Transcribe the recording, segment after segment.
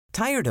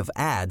Tired of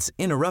ads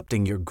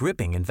interrupting your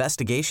gripping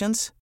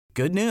investigations?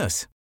 Good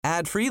news.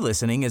 Ad-free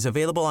listening is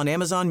available on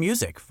Amazon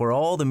Music for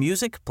all the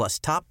music plus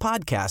top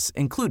podcasts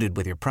included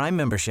with your Prime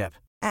membership.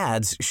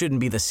 Ads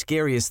shouldn't be the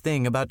scariest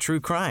thing about true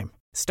crime.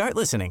 Start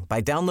listening by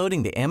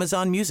downloading the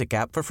Amazon Music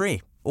app for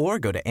free or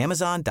go to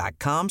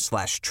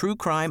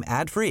amazon.com/truecrime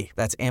ad-free.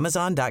 That's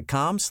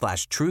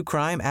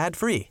amazon.com/truecrime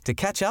ad-free to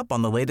catch up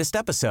on the latest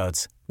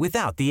episodes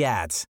without the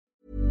ads.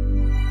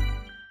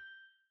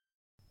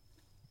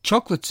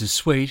 Chocolates are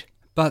sweet,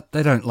 but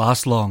they don't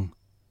last long.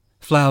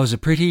 Flowers are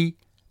pretty,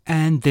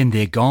 and then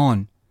they're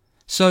gone.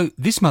 So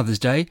this Mother's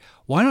Day,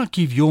 why not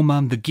give your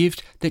mum the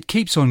gift that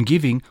keeps on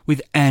giving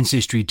with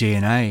Ancestry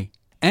DNA?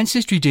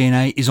 Ancestry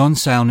DNA is on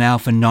sale now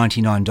for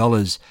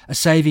 $99, a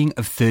saving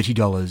of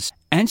 $30.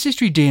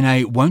 Ancestry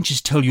DNA won't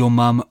just tell your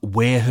mum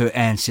where her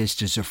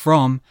ancestors are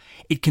from,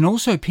 it can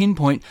also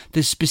pinpoint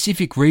the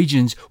specific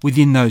regions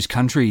within those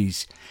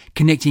countries,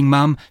 connecting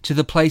mum to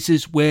the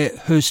places where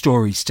her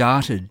story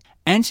started.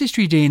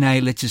 Ancestry DNA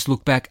lets us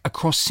look back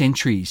across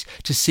centuries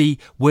to see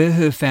where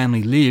her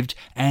family lived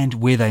and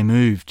where they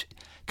moved.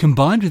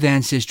 Combined with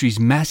Ancestry's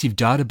massive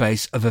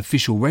database of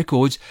official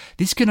records,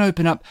 this can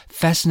open up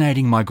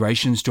fascinating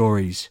migration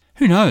stories.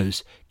 Who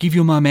knows? Give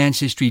your mum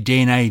Ancestry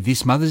DNA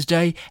this Mother's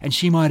Day and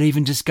she might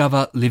even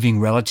discover living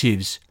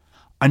relatives.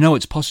 I know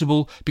it's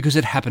possible because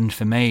it happened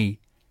for me.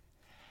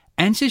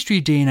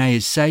 Ancestry DNA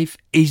is safe,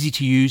 easy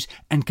to use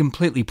and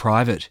completely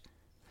private.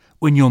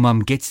 When your mum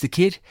gets the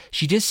kit,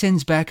 she just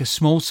sends back a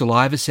small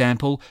saliva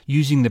sample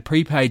using the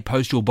prepaid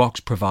postal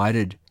box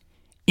provided.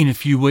 In a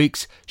few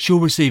weeks, she'll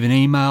receive an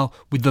email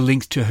with the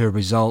links to her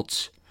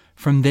results.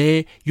 From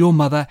there, your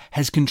mother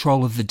has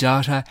control of the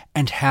data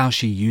and how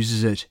she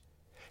uses it.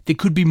 There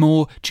could be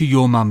more to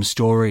your mum's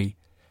story.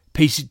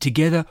 Piece it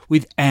together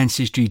with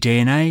Ancestry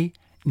DNA,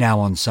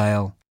 now on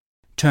sale.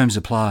 Terms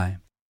apply.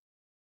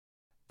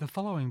 The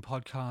following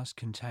podcast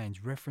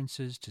contains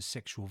references to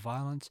sexual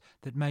violence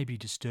that may be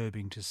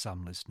disturbing to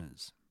some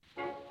listeners.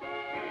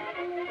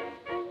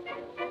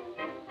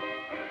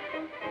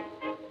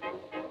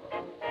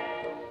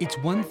 It's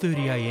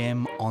 1:30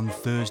 a.m. on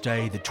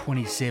Thursday, the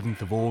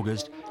 27th of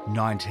August,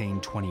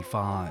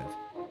 1925.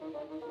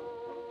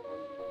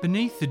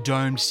 Beneath the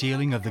domed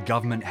ceiling of the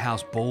Government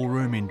House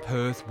Ballroom in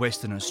Perth,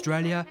 Western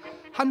Australia,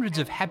 hundreds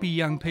of happy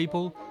young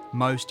people,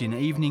 most in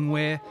evening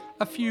wear,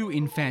 a few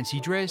in fancy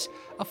dress,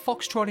 are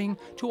foxtrotting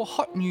to a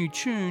hot new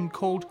tune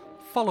called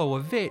Follow a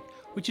Vet,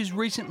 which has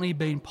recently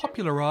been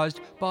popularised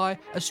by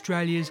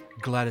Australia's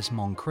Gladys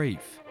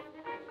Moncrief.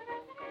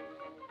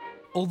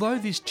 Although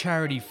this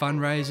charity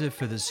fundraiser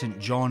for the St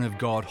John of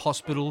God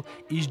Hospital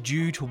is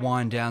due to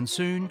wind down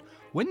soon,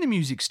 when the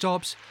music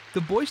stops,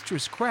 the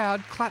boisterous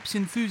crowd claps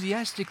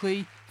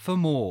enthusiastically for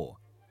more.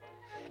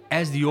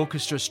 As the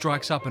orchestra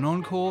strikes up an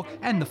encore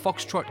and the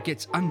foxtrot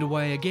gets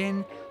underway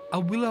again, a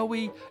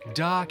willowy,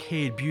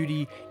 dark-haired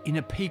beauty in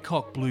a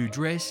peacock blue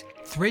dress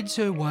threads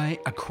her way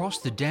across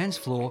the dance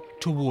floor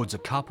towards a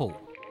couple.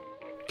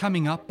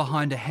 Coming up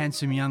behind a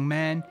handsome young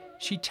man,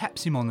 she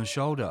taps him on the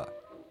shoulder.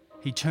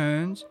 He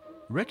turns,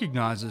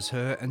 recognises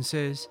her and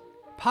says,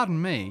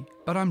 "Pardon me,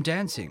 but I'm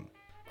dancing."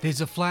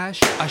 There's a flash,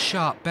 a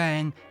sharp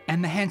bang,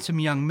 and the handsome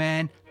young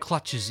man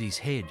clutches his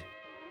head.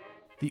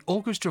 The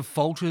orchestra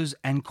falters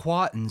and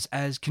quietens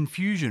as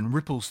confusion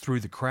ripples through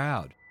the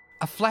crowd.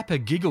 A flapper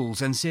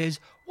giggles and says,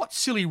 "What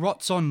silly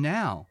rot's on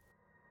now?"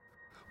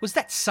 Was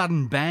that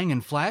sudden bang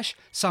and flash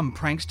some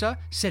prankster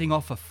setting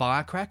off a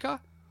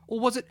firecracker? Or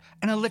was it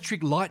an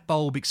electric light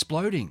bulb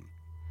exploding?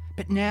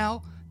 But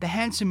now, the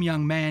handsome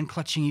young man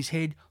clutching his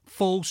head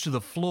falls to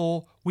the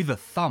floor with a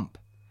thump,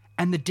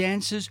 and the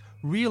dancers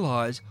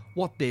realise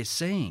what they're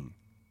seeing.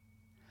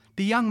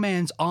 The young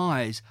man's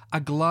eyes are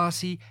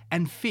glassy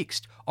and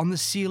fixed on the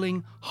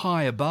ceiling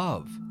high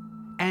above,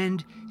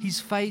 and his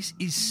face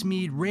is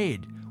smeared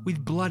red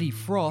with bloody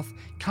froth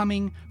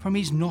coming from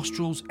his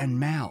nostrils and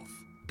mouth.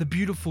 The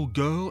beautiful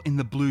girl in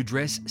the blue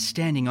dress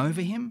standing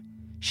over him,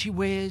 she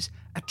wears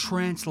a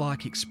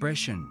trance-like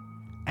expression,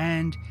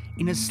 and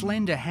in a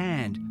slender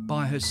hand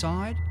by her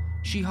side,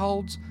 she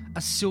holds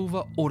a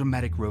silver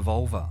automatic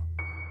revolver.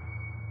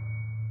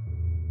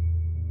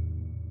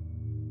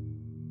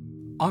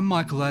 I'm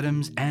Michael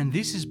Adams, and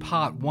this is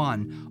part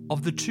one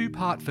of the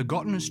two-part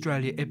Forgotten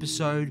Australia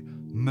episode,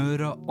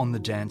 Murder on the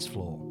Dance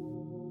Floor.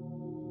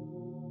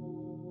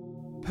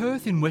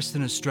 Perth in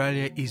Western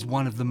Australia is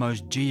one of the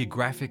most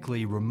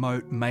geographically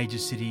remote major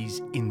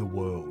cities in the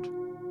world.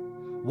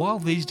 While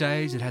these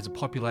days it has a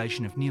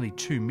population of nearly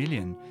 2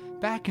 million,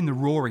 back in the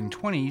roaring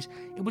 20s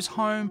it was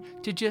home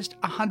to just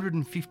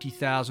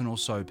 150,000 or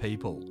so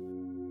people.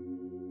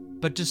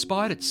 But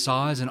despite its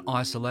size and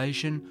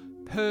isolation,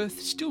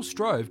 Perth still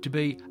strove to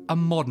be a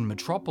modern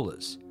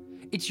metropolis.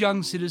 Its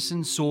young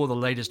citizens saw the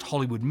latest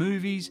Hollywood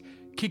movies,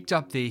 kicked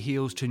up their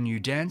heels to new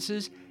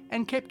dances,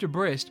 and kept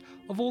abreast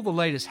of all the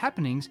latest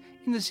happenings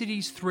in the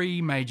city's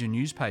 3 major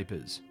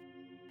newspapers.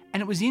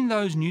 And it was in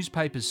those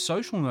newspapers'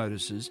 social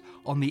notices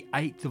on the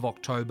 8th of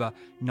October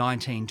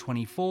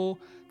 1924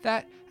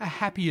 that a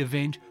happy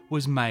event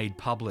was made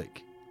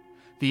public.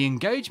 the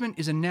engagement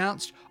is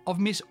announced of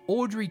Miss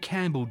Audrey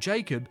Campbell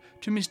Jacob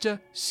to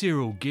Mr.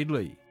 Cyril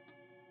Gidley.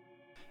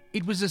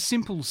 It was a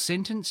simple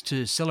sentence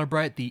to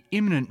celebrate the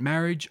imminent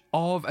marriage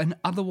of an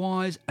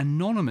otherwise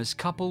anonymous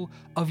couple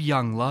of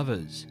young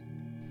lovers.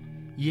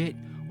 Yet,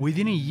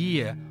 within a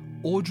year,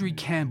 Audrey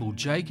Campbell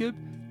Jacob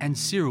and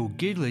Cyril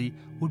Gidley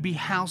would be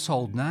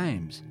household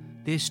names,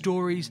 their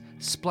stories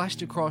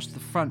splashed across the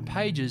front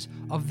pages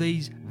of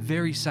these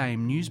very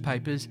same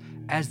newspapers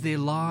as their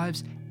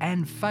lives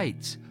and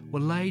fates were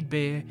laid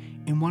bare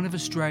in one of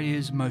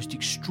Australia's most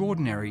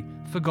extraordinary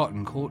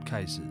forgotten court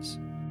cases.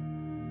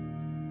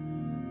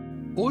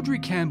 Audrey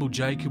Campbell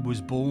Jacob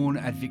was born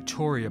at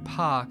Victoria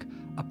Park,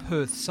 a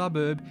Perth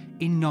suburb,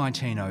 in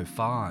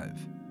 1905.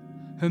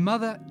 Her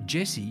mother,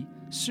 Jessie,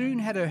 soon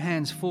had her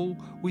hands full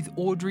with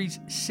Audrey's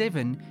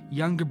 7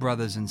 younger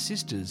brothers and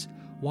sisters,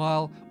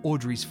 while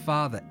Audrey's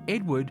father,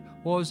 Edward,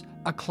 was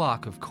a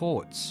clerk of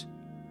courts.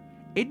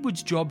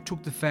 Edward's job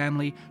took the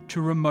family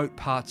to remote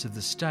parts of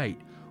the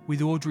state,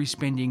 with Audrey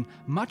spending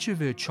much of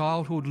her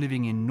childhood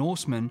living in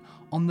Norseman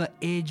on the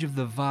edge of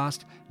the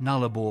vast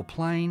Nullarbor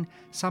Plain,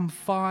 some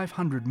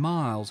 500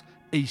 miles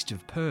east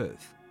of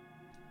Perth.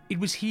 It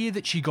was here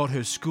that she got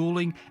her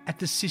schooling at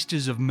the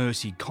Sisters of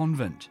Mercy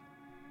Convent.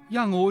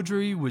 Young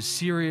Audrey was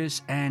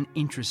serious and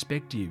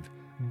introspective,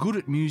 good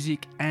at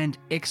music and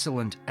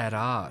excellent at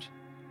art.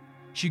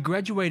 She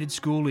graduated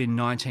school in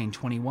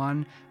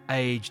 1921,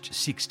 aged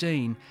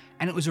 16,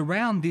 and it was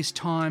around this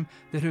time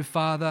that her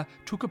father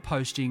took a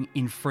posting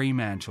in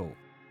Fremantle.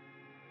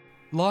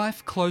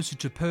 Life closer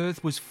to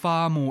Perth was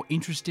far more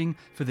interesting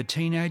for the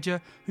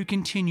teenager who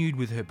continued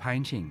with her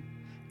painting.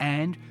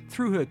 And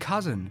through her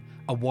cousin,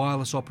 a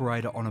wireless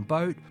operator on a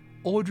boat,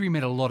 Audrey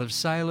met a lot of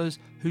sailors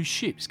whose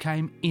ships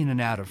came in and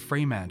out of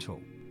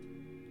Fremantle.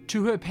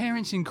 To her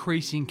parents'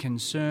 increasing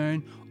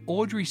concern,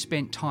 Audrey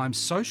spent time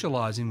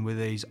socialising with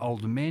these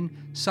older men,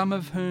 some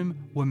of whom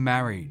were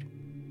married.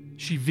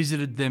 She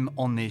visited them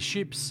on their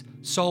ships,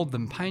 sold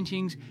them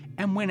paintings,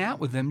 and went out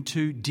with them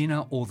to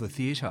dinner or the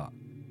theatre.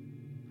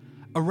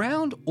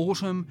 Around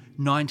autumn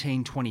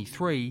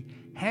 1923,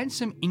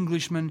 handsome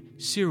Englishman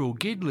Cyril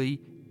Gidley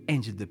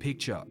entered the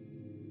picture.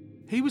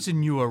 He was a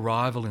new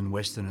arrival in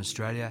Western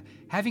Australia,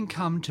 having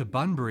come to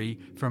Bunbury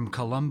from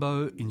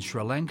Colombo in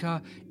Sri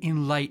Lanka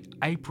in late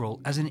April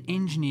as an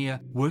engineer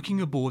working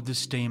aboard the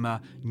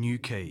steamer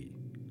Newquay.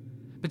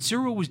 But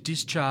Cyril was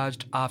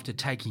discharged after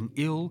taking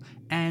ill,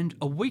 and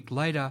a week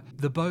later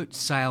the boat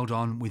sailed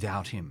on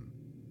without him.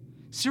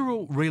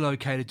 Cyril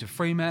relocated to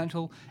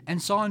Fremantle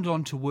and signed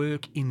on to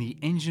work in the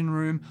engine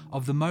room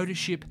of the motor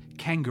ship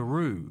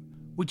Kangaroo,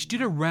 which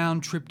did a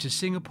round trip to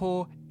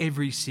Singapore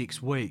every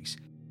 6 weeks.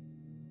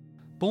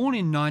 Born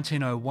in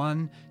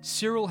 1901,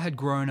 Cyril had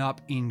grown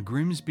up in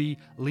Grimsby,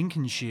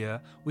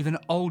 Lincolnshire, with an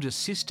older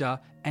sister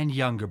and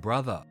younger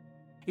brother.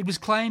 It was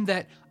claimed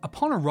that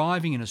upon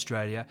arriving in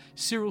Australia,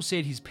 Cyril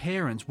said his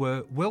parents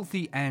were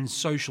wealthy and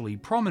socially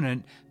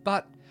prominent,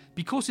 but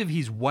because of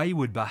his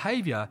wayward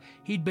behaviour,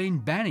 he'd been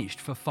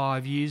banished for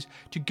 5 years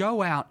to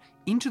go out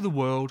into the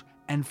world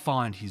and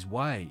find his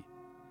way.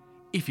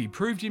 If he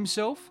proved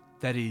himself,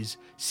 that is,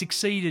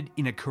 succeeded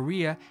in a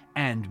career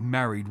and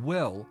married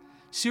well,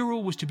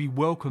 Cyril was to be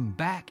welcomed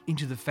back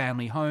into the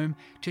family home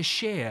to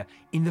share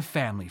in the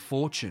family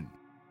fortune.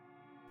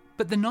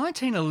 But the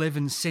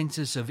 1911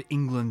 census of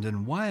England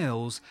and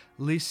Wales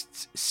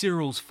lists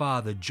Cyril's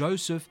father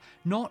Joseph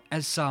not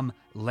as some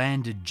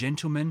landed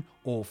gentleman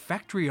or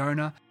factory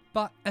owner,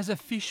 but as a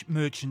fish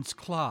merchant's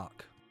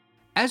clerk.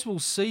 As we'll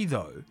see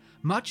though,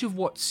 much of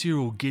what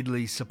Cyril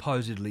Gidley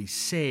supposedly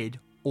said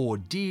or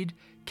did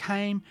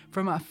came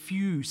from a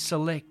few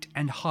select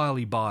and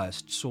highly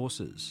biased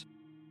sources.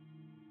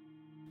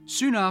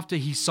 Soon after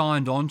he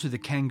signed on to the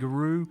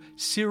Kangaroo,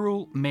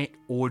 Cyril met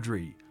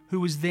Audrey, who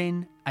was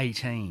then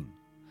 18.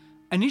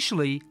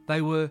 Initially,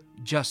 they were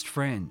just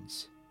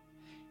friends.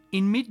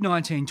 In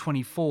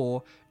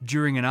mid-1924,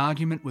 during an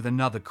argument with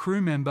another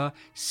crew member,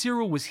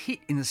 Cyril was hit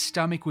in the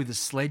stomach with a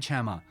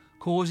sledgehammer,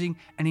 causing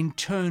an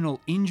internal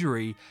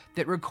injury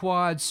that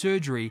required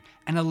surgery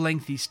and a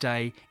lengthy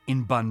stay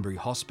in Bunbury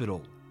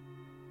Hospital.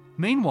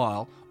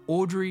 Meanwhile,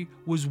 Audrey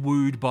was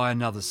wooed by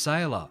another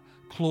sailor,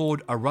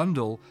 Claude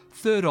Arundel,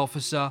 third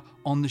officer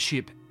on the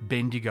ship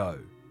Bendigo.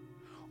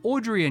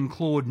 Audrey and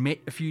Claude met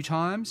a few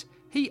times.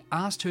 He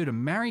asked her to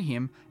marry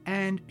him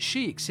and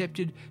she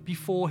accepted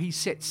before he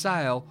set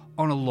sail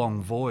on a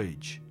long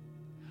voyage.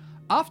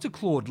 After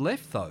Claude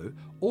left though,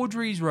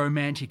 Audrey's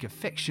romantic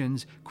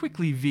affections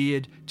quickly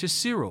veered to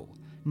Cyril,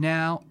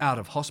 now out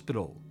of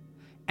hospital,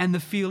 and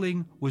the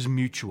feeling was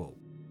mutual.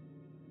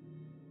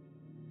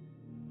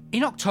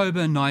 In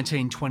October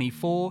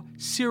 1924,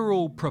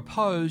 Cyril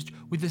proposed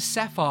with a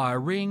sapphire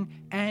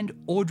ring and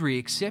Audrey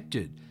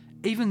accepted,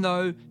 even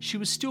though she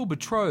was still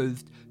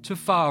betrothed to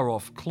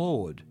far-off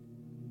Claude.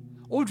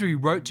 Audrey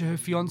wrote to her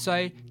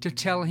fiancé to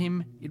tell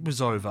him it was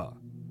over.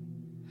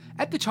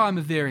 At the time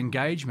of their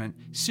engagement,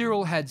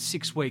 Cyril had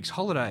 6 weeks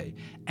holiday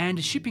and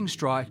a shipping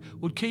strike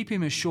would keep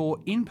him ashore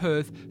in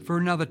Perth for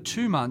another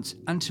 2 months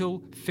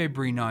until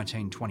February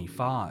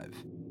 1925.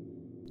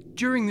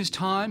 During this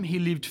time, he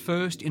lived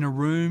first in a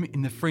room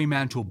in the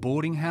Fremantle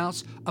boarding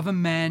house of a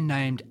man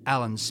named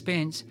Alan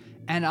Spence,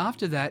 and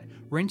after that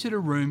rented a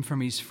room from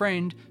his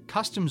friend,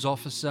 Customs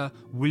Officer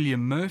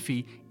William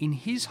Murphy, in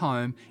his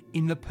home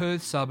in the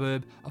Perth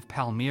suburb of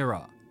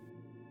Palmyra.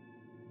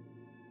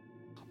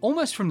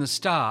 Almost from the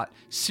start,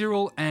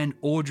 Cyril and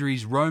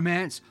Audrey's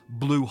romance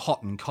blew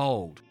hot and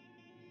cold.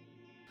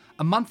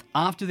 A month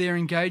after their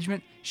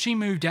engagement, she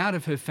moved out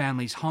of her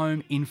family's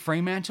home in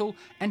Fremantle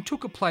and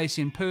took a place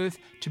in Perth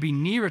to be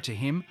nearer to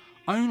him,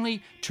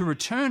 only to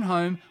return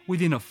home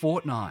within a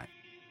fortnight.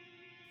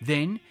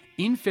 Then,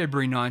 in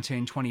February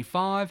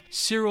 1925,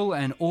 Cyril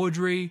and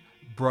Audrey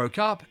broke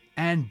up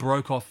and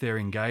broke off their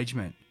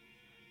engagement.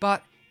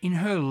 But in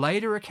her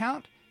later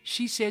account,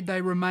 she said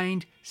they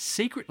remained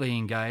secretly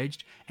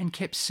engaged and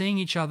kept seeing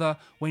each other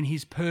when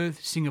his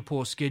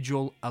Perth-Singapore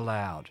schedule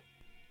allowed.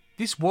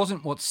 This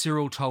wasn't what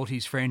Cyril told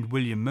his friend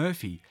William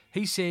Murphy.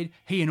 He said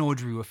he and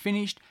Audrey were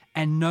finished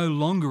and no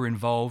longer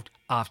involved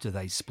after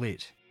they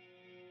split.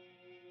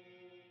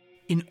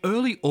 In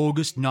early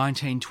August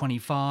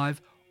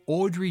 1925,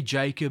 Audrey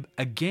Jacob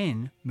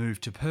again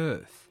moved to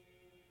Perth.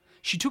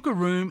 She took a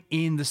room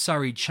in the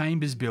Surrey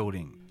Chambers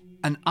building,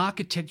 an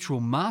architectural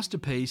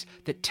masterpiece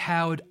that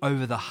towered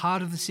over the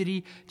heart of the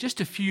city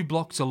just a few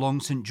blocks along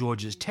St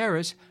George's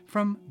Terrace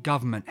from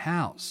Government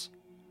House.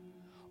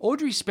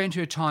 Audrey spent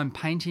her time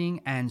painting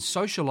and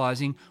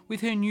socialising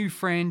with her new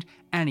friend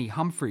Annie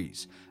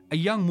Humphreys, a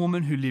young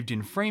woman who lived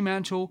in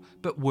Fremantle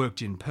but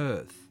worked in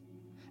Perth.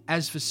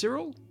 As for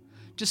Cyril,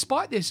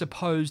 despite their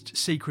supposed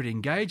secret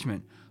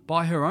engagement,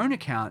 by her own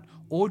account,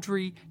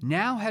 Audrey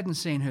now hadn't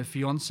seen her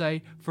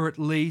fiancé for at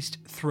least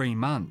 3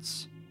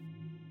 months.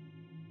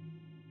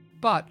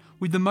 But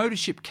with the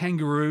motorship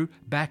Kangaroo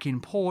back in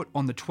port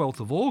on the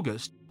 12th of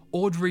August,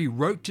 Audrey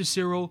wrote to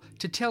Cyril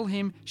to tell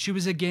him she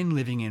was again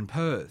living in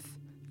Perth.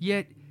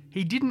 Yet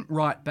he didn't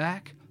write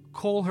back,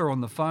 call her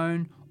on the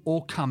phone,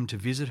 or come to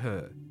visit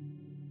her.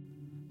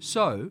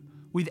 So,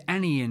 with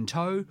Annie in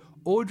tow,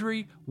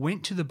 Audrey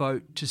went to the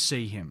boat to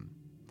see him.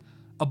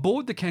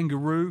 Aboard the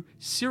Kangaroo,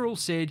 Cyril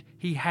said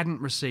he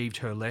hadn't received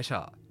her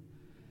letter.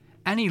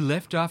 Annie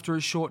left after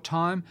a short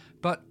time,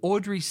 but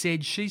Audrey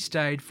said she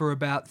stayed for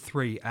about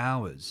 3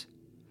 hours.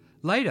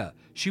 Later,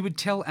 she would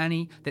tell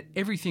Annie that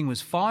everything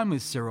was fine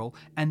with Cyril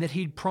and that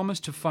he'd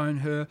promised to phone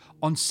her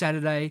on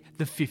Saturday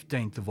the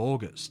 15th of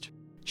August.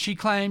 She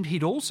claimed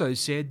he'd also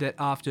said that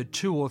after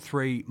 2 or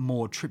 3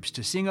 more trips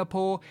to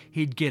Singapore,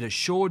 he'd get a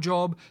shore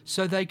job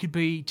so they could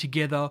be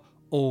together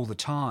all the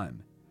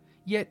time.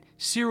 Yet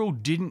Cyril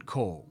didn't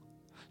call.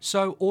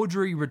 So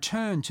Audrey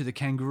returned to the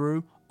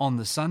Kangaroo on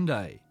the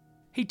Sunday.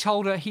 He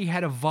told her he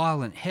had a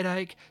violent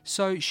headache,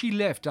 so she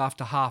left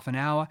after half an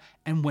hour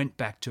and went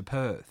back to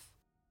Perth.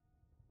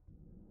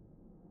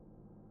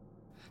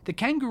 The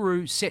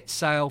Kangaroo set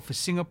sail for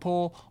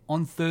Singapore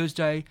on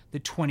Thursday the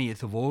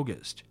 20th of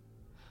August.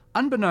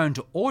 Unbeknown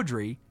to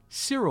Audrey,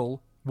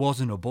 Cyril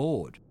wasn't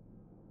aboard.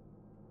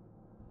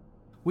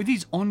 With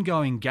his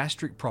ongoing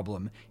gastric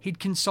problem, he'd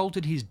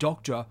consulted his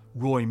doctor,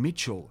 Roy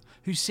Mitchell,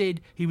 who said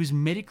he was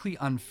medically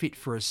unfit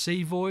for a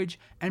sea voyage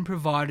and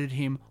provided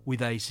him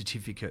with a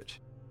certificate.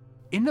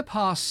 In the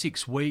past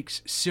 6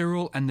 weeks,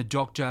 Cyril and the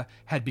doctor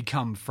had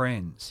become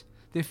friends.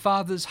 Their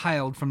fathers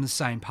hailed from the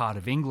same part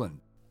of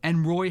England,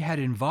 and Roy had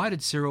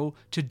invited Cyril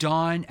to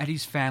dine at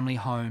his family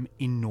home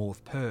in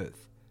North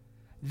Perth.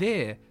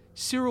 There,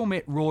 Cyril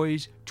met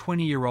Roy's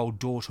 20-year-old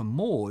daughter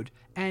Maud,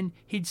 and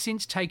he'd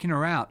since taken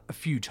her out a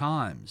few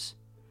times.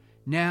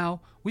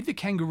 Now, with the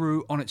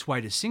Kangaroo on its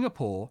way to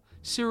Singapore,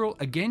 Cyril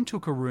again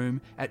took a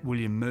room at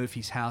William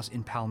Murphy's house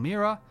in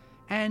Palmyra,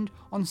 and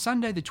on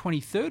Sunday the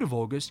 23rd of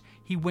August,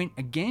 he went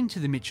again to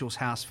the Mitchells'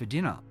 house for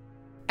dinner.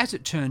 As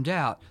it turned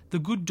out, the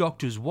good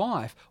doctor's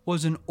wife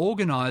was an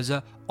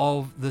organiser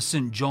of the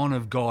St John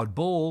of God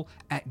Ball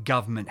at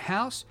Government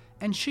House,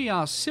 and she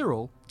asked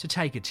Cyril to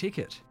take a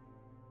ticket.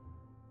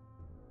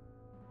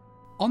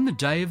 On the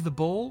day of the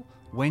ball,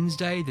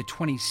 Wednesday the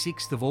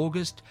 26th of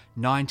August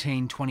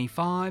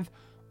 1925,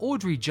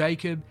 Audrey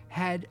Jacob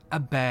had a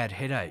bad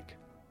headache.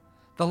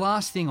 The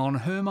last thing on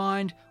her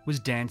mind was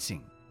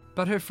dancing,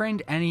 but her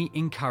friend Annie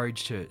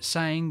encouraged her,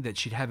 saying that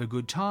she'd have a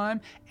good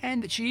time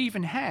and that she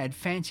even had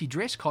fancy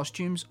dress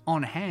costumes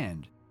on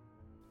hand.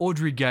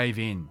 Audrey gave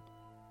in.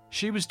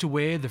 She was to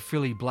wear the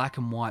frilly black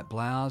and white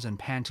blouse and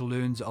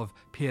pantaloons of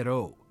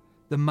Pierrot,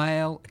 the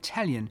male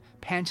Italian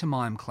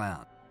pantomime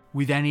clown,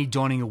 with Annie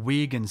donning a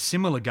wig and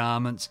similar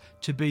garments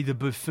to be the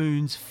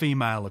buffoon's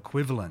female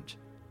equivalent.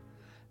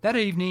 That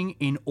evening,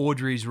 in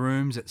Audrey's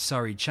rooms at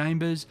Surrey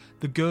Chambers,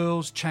 the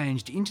girls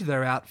changed into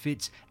their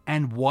outfits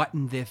and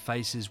whitened their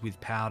faces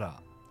with powder.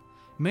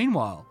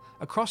 Meanwhile,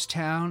 across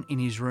town in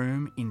his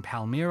room in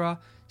Palmyra,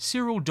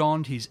 Cyril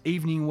donned his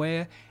evening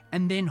wear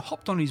and then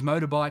hopped on his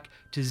motorbike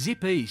to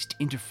zip east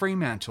into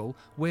Fremantle,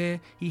 where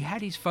he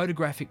had his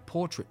photographic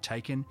portrait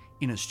taken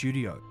in a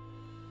studio.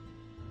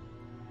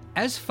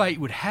 As fate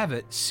would have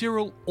it,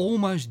 Cyril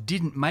almost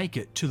didn't make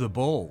it to the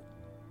ball.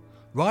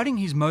 Riding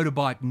his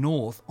motorbike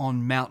north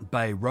on Mount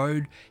Bay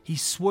Road, he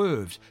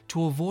swerved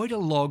to avoid a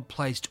log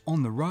placed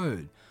on the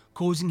road,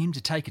 causing him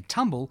to take a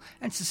tumble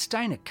and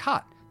sustain a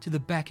cut to the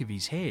back of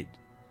his head.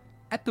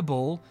 At the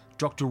ball,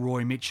 Dr.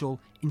 Roy Mitchell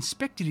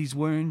inspected his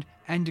wound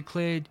and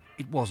declared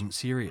it wasn't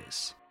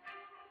serious.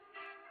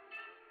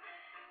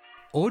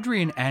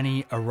 Audrey and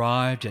Annie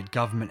arrived at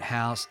Government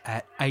House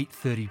at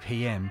 8:30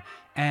 p.m,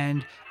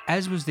 and,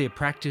 as was their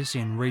practice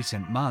in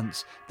recent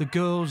months, the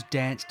girls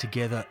danced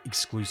together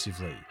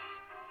exclusively.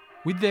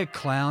 With their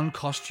clown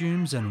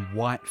costumes and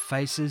white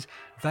faces,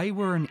 they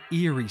were an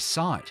eerie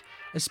sight,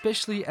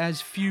 especially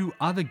as few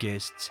other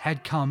guests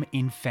had come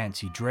in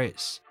fancy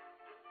dress.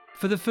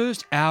 For the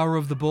first hour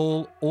of the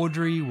ball,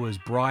 Audrey was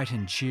bright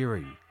and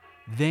cheery.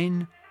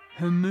 Then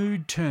her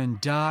mood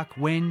turned dark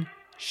when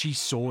she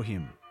saw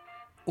him.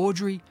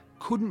 Audrey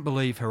couldn't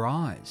believe her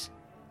eyes.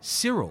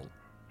 Cyril.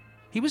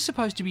 He was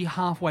supposed to be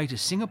halfway to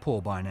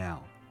Singapore by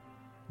now.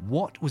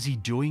 What was he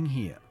doing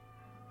here?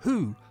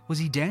 Who was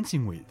he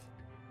dancing with?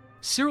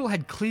 Cyril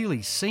had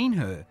clearly seen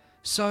her,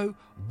 so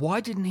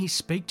why didn't he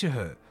speak to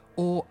her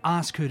or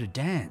ask her to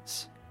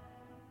dance?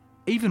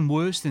 Even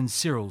worse than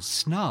Cyril's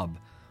snub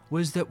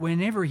was that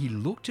whenever he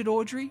looked at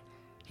Audrey,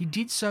 he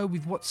did so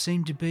with what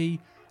seemed to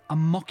be a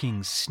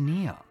mocking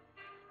sneer.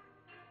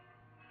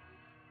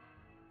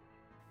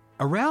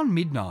 Around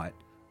midnight,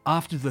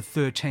 after the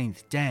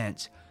 13th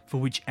dance,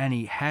 for which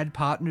Annie had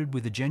partnered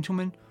with a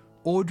gentleman,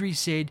 Audrey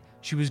said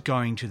she was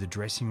going to the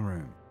dressing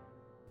room.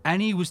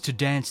 Annie was to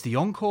dance the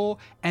encore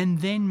and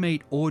then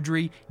meet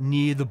Audrey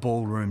near the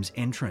ballroom's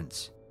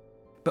entrance.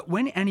 But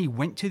when Annie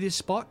went to this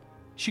spot,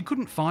 she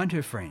couldn't find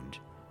her friend,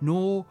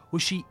 nor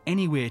was she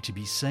anywhere to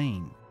be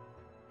seen.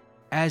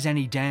 As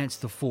Annie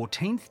danced the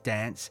 14th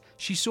dance,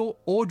 she saw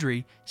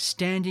Audrey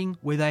standing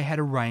where they had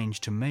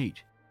arranged to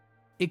meet.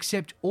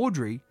 Except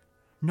Audrey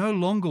no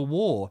longer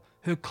wore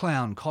her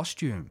clown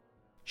costume.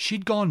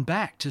 She'd gone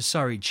back to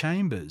Surrey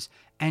Chambers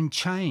and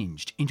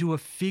changed into a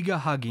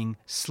figure-hugging,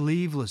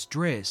 sleeveless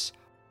dress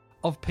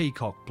of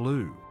peacock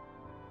blue.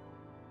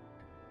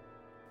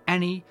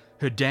 Annie,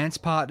 her dance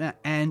partner,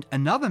 and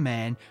another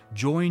man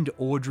joined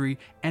Audrey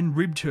and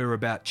ribbed her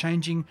about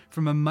changing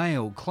from a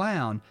male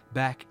clown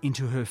back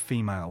into her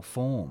female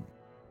form.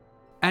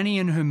 Annie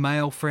and her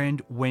male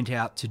friend went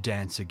out to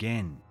dance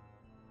again.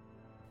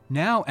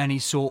 Now Annie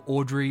saw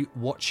Audrey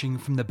watching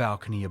from the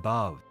balcony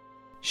above.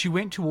 She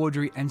went to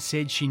Audrey and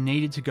said she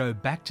needed to go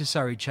back to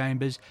Surrey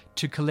Chambers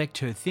to collect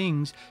her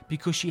things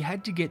because she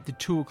had to get the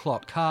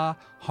 2:00 car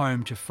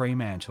home to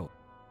Fremantle.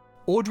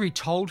 Audrey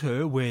told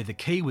her where the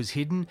key was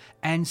hidden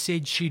and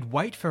said she'd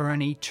wait for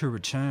Annie to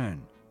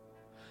return.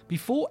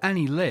 Before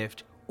Annie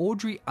left,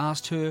 Audrey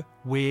asked her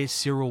where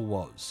Cyril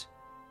was.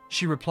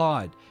 She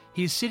replied,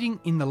 "He is sitting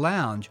in the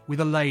lounge with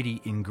a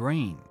lady in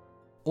green."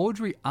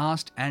 Audrey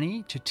asked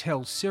Annie to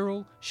tell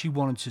Cyril she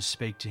wanted to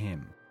speak to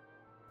him.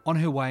 On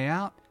her way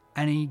out,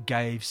 Annie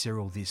gave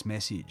Cyril this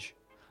message,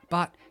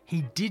 but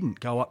he didn't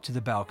go up to the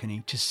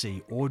balcony to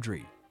see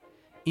Audrey.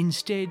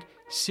 Instead,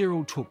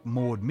 Cyril took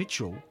Maud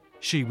Mitchell,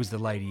 she was the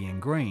lady in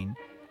green,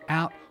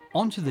 out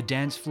onto the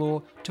dance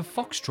floor to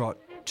foxtrot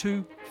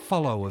to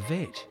follow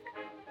Yvette.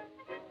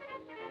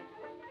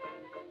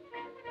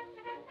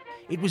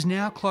 It was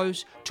now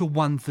close to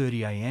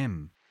 1:30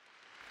 a.m.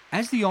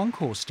 As the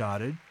encore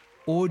started,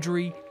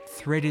 Audrey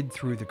threaded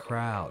through the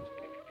crowd.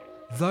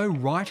 Though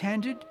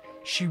right-handed,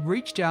 she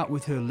reached out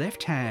with her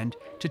left hand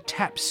to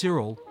tap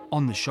Cyril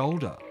on the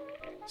shoulder.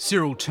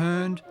 Cyril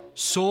turned,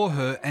 saw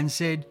her and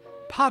said,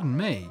 "Pardon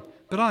me,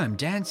 but I am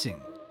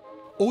dancing."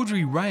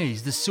 Audrey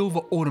raised the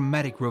silver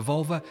automatic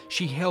revolver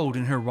she held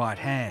in her right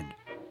hand.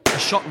 A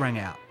shot rang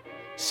out.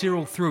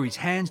 Cyril threw his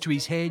hands to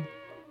his head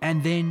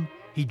and then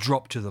he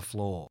dropped to the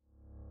floor.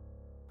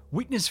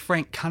 Witness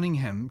Frank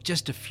Cunningham,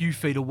 just a few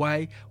feet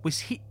away,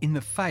 was hit in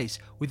the face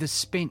with a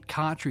spent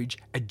cartridge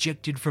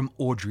ejected from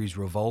Audrey's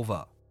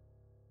revolver.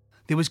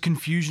 There was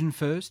confusion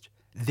first,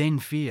 then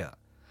fear.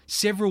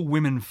 Several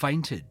women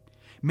fainted.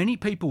 Many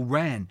people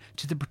ran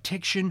to the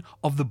protection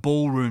of the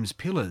ballroom's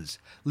pillars,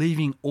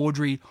 leaving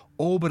Audrey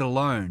all but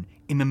alone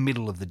in the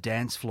middle of the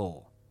dance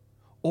floor.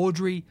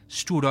 Audrey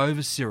stood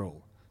over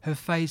Cyril, her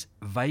face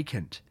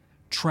vacant,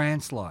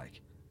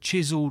 trance-like,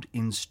 chiselled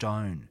in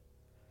stone.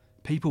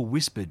 People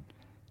whispered,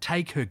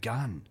 "Take her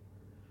gun."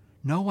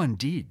 No one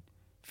did,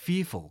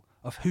 fearful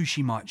of who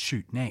she might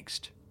shoot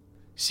next.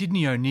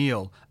 Sidney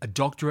O'Neill, a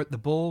doctor at the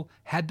ball,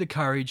 had the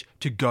courage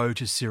to go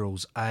to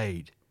Cyril's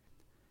aid.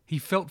 He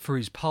felt for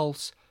his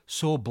pulse,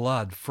 saw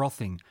blood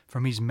frothing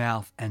from his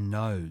mouth and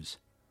nose.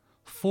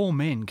 4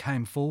 men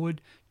came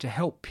forward to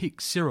help pick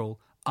Cyril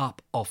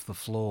up off the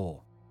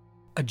floor.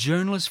 A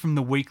journalist from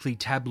the weekly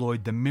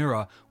tabloid The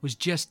Mirror was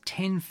just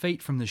 10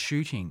 feet from the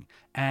shooting,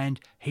 and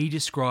he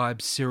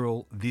described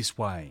Cyril this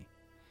way.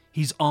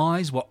 His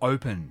eyes were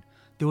open.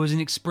 There was an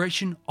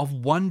expression of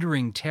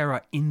wondering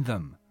terror in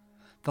them.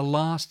 The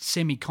last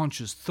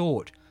semi-conscious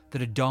thought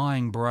that a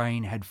dying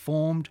brain had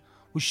formed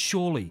was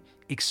surely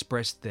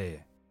expressed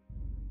there.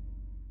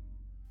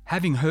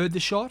 Having heard the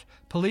shot,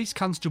 Police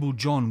Constable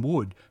John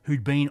Wood,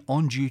 who'd been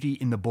on duty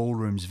in the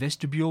ballroom's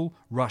vestibule,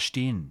 rushed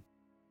in.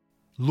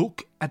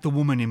 "Look at the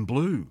woman in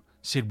blue,"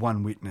 said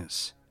one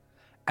witness.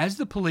 As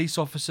the police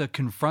officer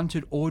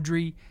confronted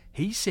Audrey,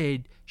 he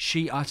said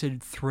she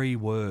uttered 3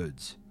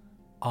 words: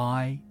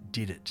 "I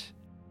did it."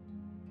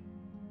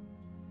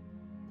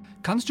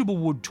 Constable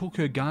Wood took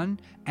her gun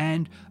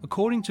and,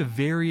 according to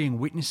varying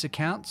witness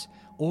accounts,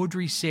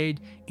 Audrey said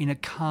in a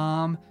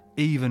calm,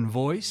 even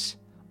voice,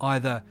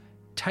 either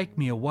 "take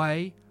me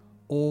away"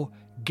 or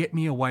 "get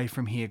me away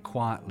from here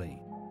quietly."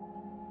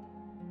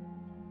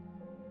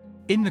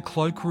 In the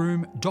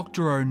cloakroom,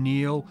 Dr.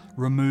 O'Neill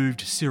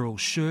removed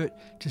Cyril's shirt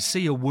to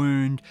see a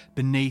wound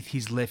beneath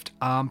his left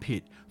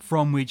armpit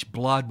from which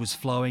blood was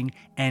flowing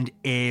and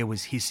air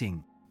was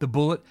hissing. The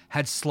bullet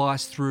had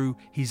sliced through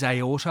his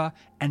aorta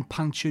and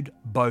punctured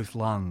both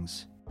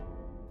lungs.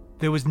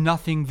 There was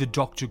nothing the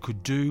doctor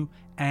could do,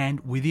 and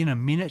within a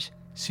minute,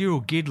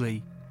 Cyril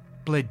Gidley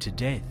bled to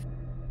death.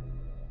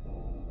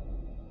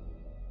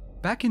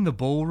 Back in the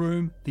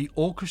ballroom, the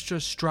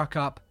orchestra struck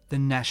up the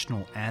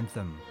national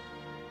anthem.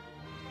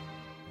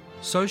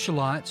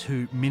 Socialites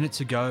who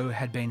minutes ago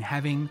had been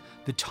having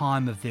the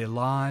time of their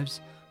lives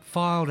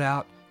filed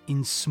out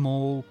in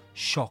small,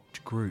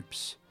 shocked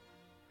groups.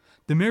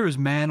 The Mirror's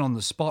man on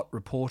the spot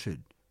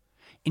reported,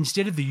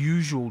 instead of the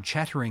usual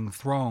chattering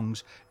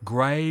throngs,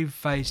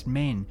 grave-faced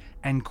men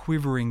and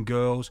quivering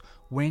girls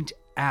went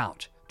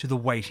out to the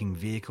waiting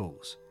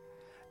vehicles.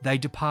 They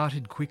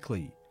departed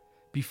quickly.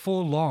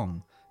 Before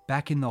long,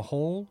 back in the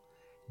hall,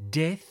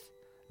 Death,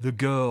 the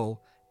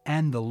girl,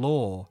 and the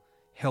law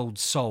held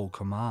sole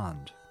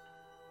command.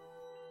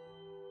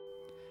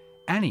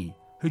 Annie,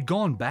 who'd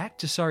gone back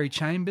to Surrey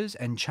Chambers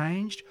and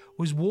changed,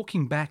 was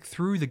walking back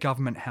through the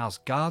Government House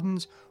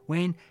gardens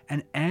when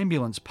an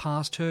ambulance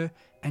passed her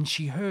and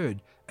she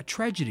heard a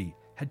tragedy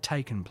had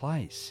taken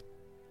place.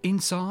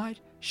 Inside,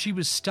 she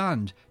was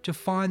stunned to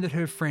find that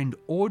her friend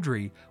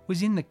Audrey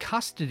was in the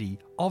custody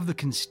of the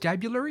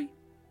constabulary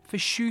for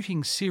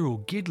shooting Cyril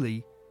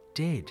Gidley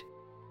dead.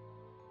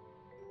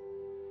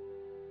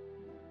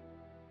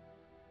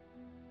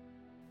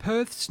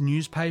 Perth's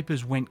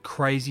newspapers went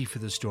crazy for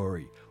the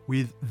story,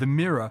 with The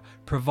Mirror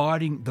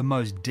providing the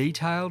most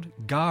detailed,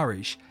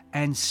 garish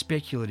and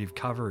speculative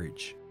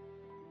coverage.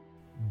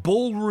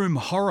 "Ballroom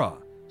horror,"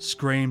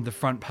 screamed the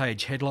front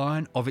page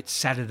headline of its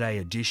Saturday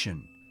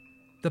edition.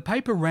 The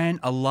paper ran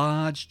a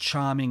large,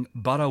 charming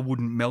butter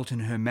wouldn't melt in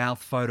her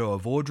mouth photo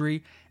of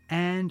Audrey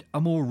and a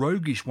more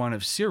roguish one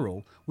of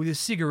Cyril with a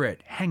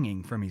cigarette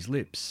hanging from his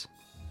lips.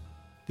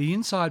 The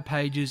inside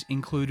pages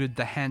included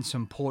the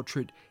handsome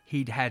portrait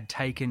he'd had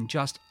taken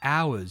just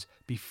hours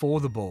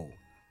before the ball,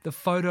 the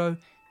photo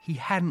he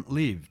hadn't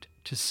lived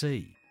to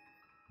see.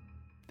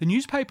 The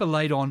newspaper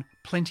laid on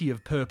plenty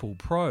of purple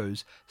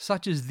prose,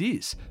 such as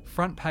this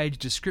front page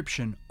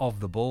description of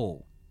the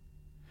ball.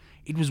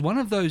 It was one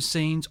of those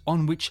scenes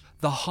on which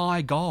the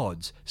high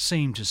gods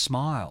seemed to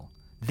smile.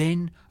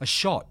 Then a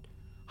shot,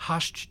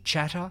 hushed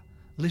chatter,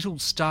 little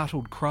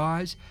startled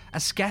cries, a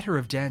scatter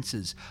of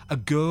dancers, a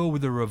girl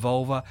with a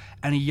revolver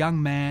and a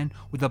young man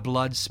with a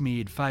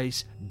blood-smeared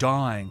face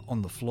dying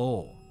on the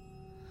floor.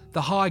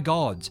 The high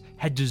gods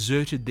had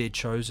deserted their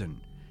chosen.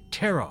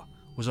 Terror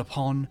was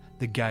upon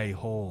the gay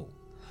hall.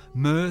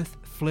 Mirth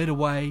fled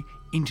away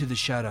into the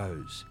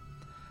shadows.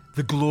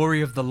 The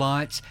glory of the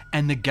lights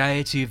and the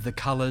gaiety of the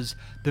colours,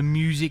 the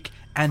music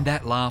and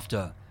that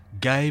laughter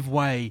gave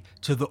way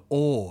to the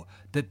awe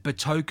that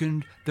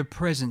betokened the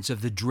presence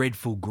of the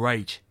dreadful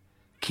great.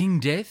 King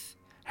Death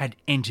had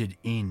entered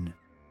in.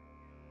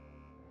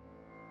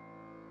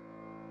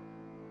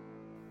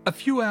 A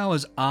few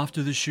hours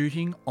after the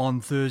shooting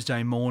on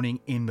Thursday morning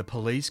in the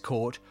police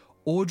court,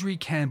 Audrey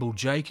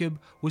Campbell-Jacob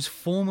was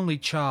formally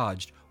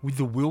charged with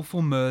the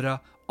willful murder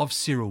of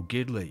Cyril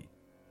Gidley.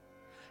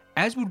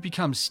 As would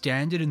become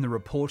standard in the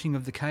reporting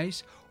of the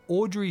case,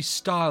 Audrey's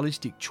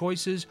stylistic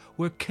choices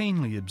were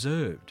keenly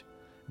observed.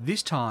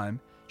 This time,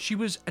 she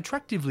was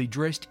attractively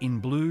dressed in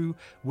blue,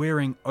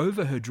 wearing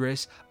over her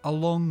dress a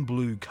long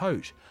blue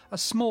coat. A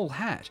small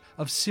hat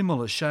of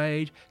similar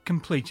shade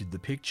completed the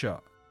picture.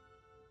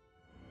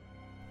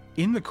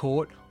 In the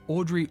court,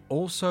 Audrey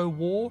also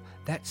wore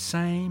that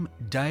same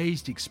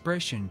dazed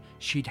expression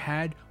she'd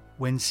had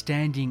when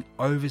standing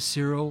over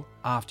Cyril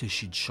after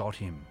she'd shot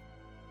him.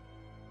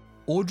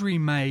 Audrey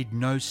made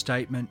no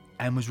statement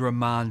and was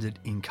remanded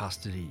in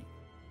custody.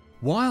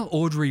 While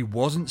Audrey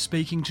wasn't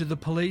speaking to the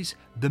police,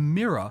 the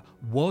Mirror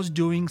was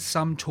doing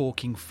some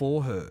talking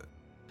for her.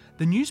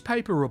 The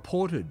newspaper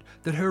reported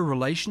that her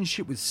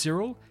relationship with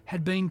Cyril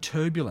had been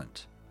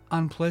turbulent,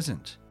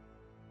 unpleasant.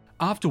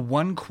 After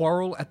one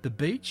quarrel at the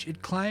beach,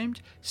 it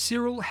claimed,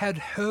 Cyril had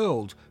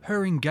hurled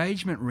her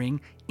engagement ring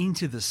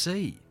into the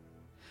sea.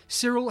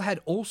 Cyril had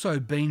also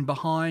been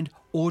behind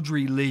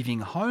Audrey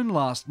leaving home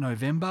last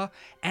November,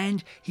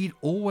 and he'd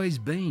always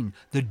been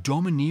the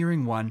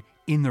domineering one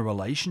in the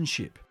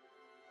relationship.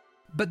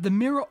 But the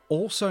Mirror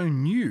also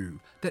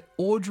knew that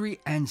Audrey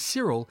and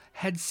Cyril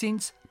had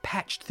since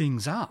patched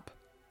things up.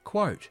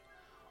 Quote,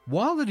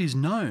 While it is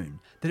known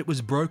that it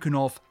was broken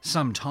off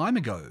some time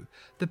ago,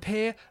 the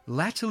pair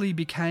latterly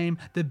became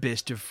the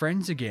best of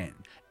friends again,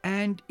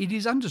 and it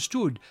is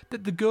understood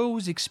that the girl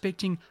was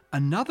expecting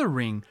another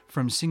ring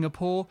from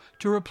Singapore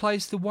to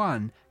replace the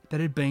one that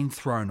had been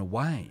thrown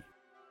away.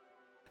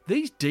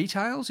 These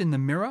details in the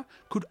Mirror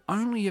could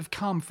only have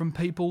come from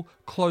people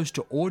close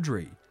to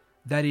Audrey,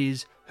 that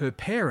is, her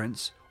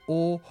parents,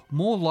 or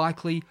more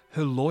likely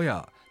her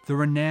lawyer, the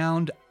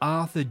renowned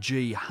Arthur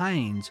G.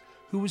 Haynes,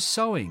 who was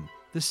sowing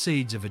the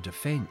seeds of a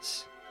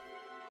defence.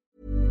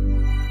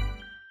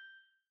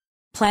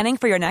 Planning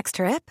for your next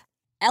trip?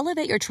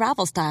 Elevate your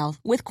travel style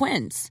with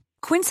Quince.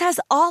 Quince has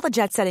all the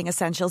jet-setting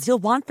essentials you'll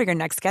want for your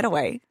next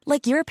getaway,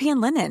 like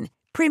European linen,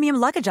 premium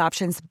luggage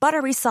options,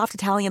 buttery soft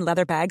Italian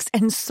leather bags,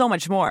 and so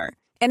much more.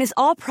 And is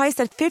all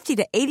priced at 50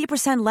 to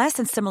 80% less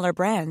than similar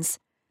brands.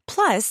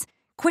 Plus,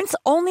 Quince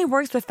only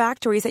works with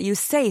factories that use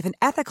safe and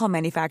ethical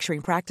manufacturing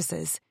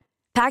practices.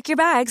 Pack your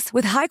bags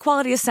with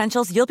high-quality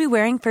essentials you'll be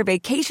wearing for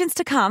vacations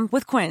to come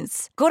with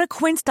Quince. Go to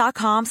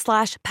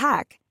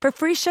quince.com/pack for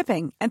free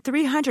shipping and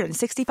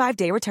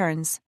 365-day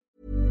returns.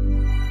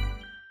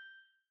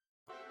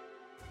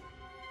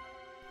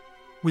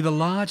 With a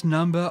large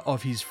number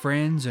of his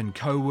friends and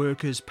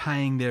co-workers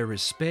paying their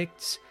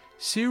respects,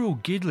 Cyril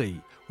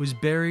Gidley was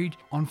buried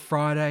on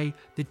Friday,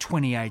 the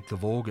 28th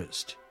of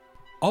August.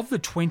 Of the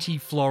 20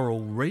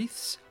 floral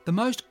wreaths, the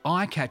most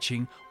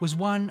eye-catching was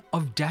one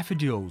of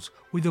daffodils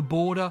with a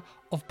border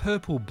of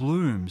purple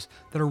blooms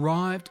that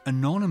arrived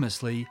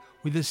anonymously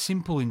with a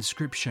simple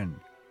inscription,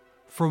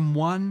 "From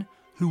one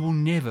who will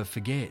never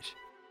forget."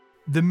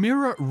 The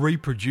Mirror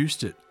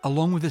reproduced it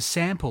along with a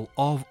sample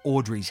of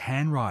Audrey's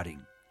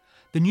handwriting.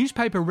 The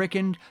newspaper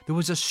reckoned there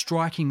was a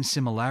striking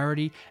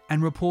similarity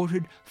and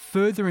reported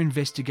further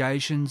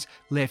investigations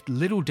left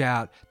little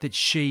doubt that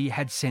she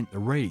had sent the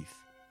wreath.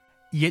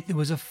 Yet there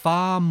was a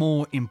far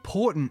more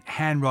important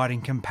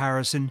handwriting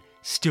comparison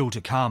still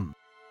to come.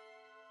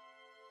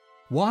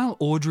 While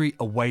Audrey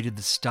awaited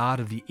the start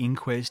of the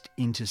inquest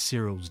into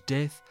Cyril's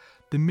death,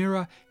 the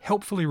Mirror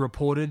helpfully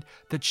reported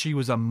that she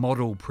was a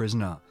model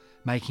prisoner,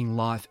 making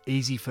life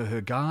easy for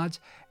her guards,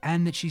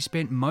 and that she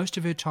spent most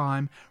of her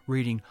time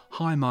reading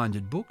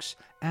high-minded books,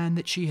 and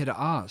that she had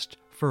asked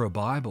for a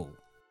Bible.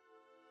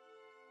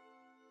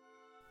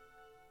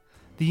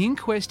 The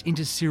inquest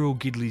into Cyril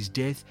Gidley's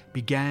death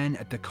began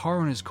at the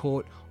Coroner's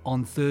Court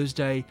on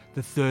Thursday,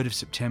 the 3rd of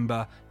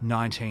September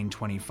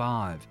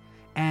 1925,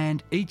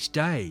 and each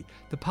day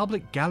the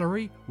public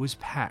gallery was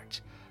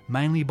packed,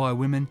 mainly by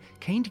women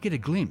keen to get a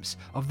glimpse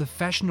of the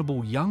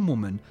fashionable young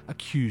woman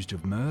accused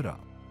of murder.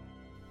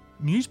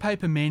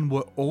 Newspaper men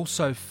were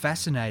also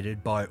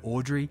fascinated by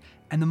Audrey,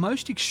 and the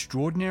most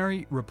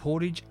extraordinary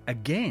reportage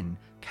again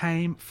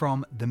came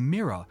from The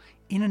Mirror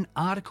in an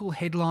article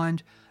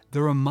headlined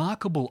 "The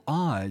Remarkable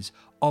Eyes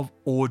of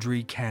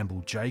Audrey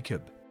Campbell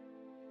Jacob."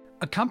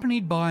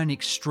 Accompanied by an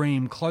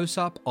extreme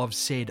close-up of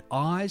said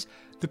eyes,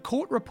 the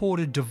court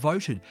reporter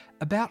devoted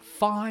about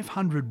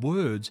 500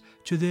 words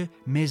to their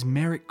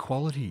mesmeric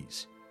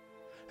qualities.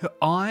 "Her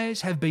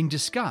eyes have been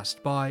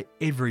discussed by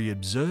every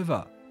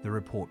observer," the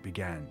report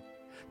began.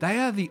 "They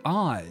are the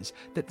eyes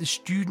that the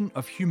student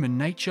of human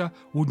nature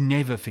would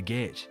never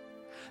forget."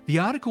 The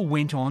article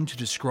went on to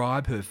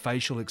describe her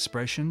facial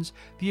expressions,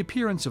 the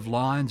appearance of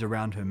lines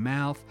around her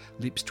mouth,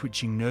 lips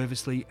twitching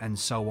nervously, and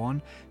so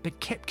on, but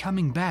kept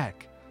coming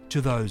back to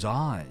those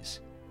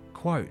eyes.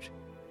 Quote,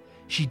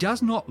 "She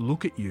does not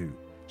look at you,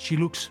 she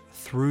looks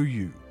through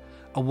you,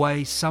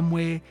 away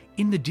somewhere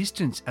in the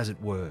distance as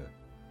it were.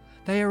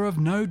 They are of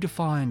no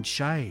defined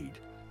shade.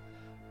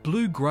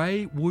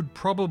 Blue-grey would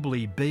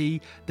probably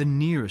be the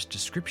nearest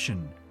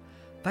description.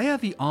 They are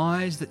the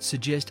eyes that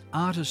suggest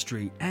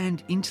artistry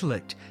and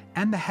intellect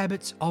and the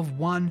habits of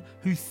one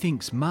who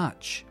thinks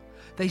much.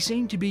 They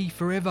seem to be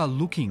forever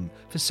looking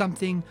for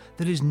something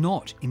that is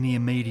not in the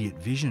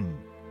immediate vision.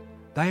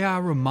 They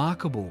are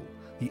remarkable,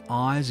 the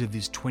eyes of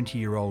this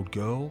 20-year-old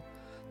girl.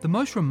 The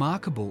most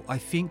remarkable, I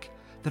think,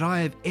 that I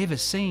have ever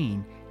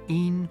seen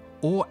in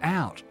or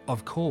out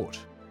of court."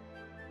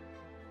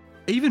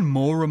 Even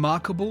more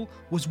remarkable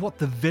was what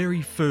the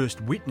very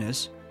first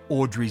witness,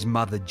 Audrey's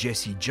mother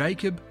Jessie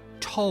Jacob,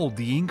 told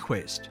the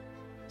inquest.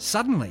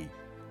 Suddenly,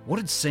 what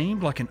had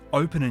seemed like an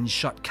open and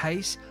shut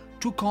case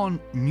took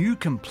on new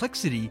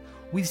complexity,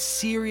 with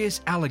serious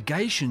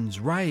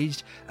allegations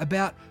raised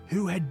about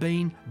who had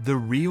been the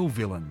real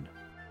villain.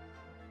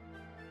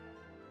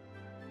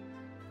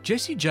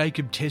 Jessie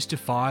Jacob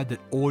testified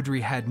that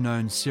Audrey had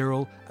known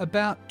Cyril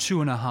about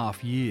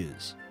 2.5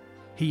 years.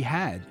 He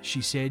had,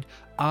 she said,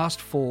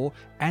 asked for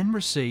and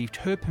received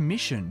her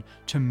permission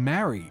to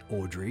marry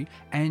Audrey,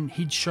 and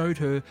he'd showed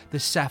her the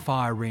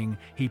sapphire ring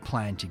he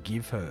planned to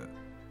give her.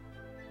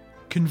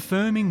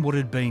 Confirming what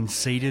had been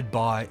seeded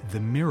by The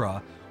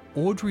Mirror,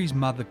 Audrey's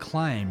mother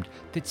claimed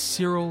that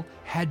Cyril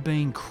had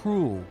been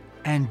cruel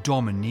and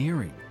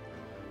domineering,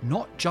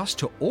 not just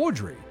to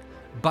Audrey,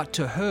 but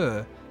to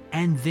her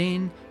and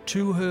then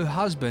to her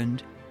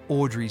husband,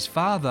 Audrey's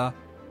father,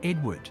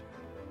 Edward.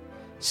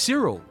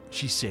 Cyril,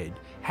 she said,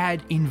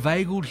 had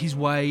inveigled his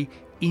way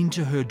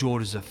into her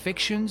daughter's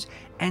affections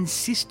and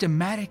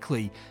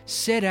systematically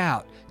set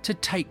out to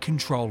take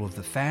control of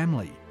the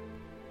family.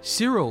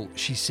 Cyril,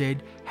 she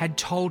said, had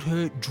told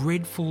her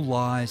dreadful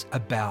lies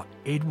about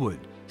Edward,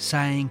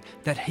 saying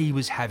that he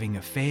was having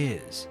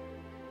affairs.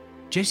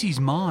 Jessie's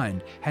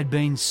mind had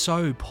been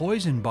so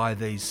poisoned by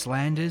these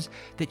slanders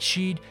that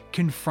she'd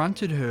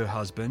confronted her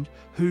husband,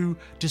 who,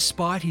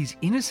 despite his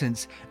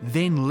innocence,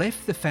 then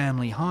left the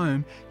family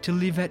home to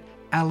live at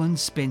Alan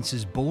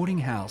Spencer's boarding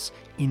house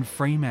in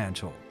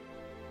Fremantle.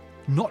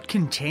 Not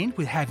content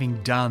with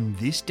having done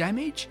this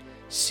damage,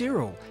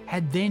 Cyril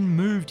had then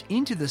moved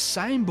into the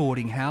same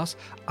boarding house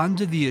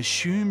under the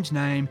assumed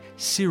name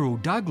Cyril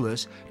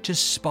Douglas to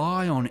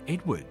spy on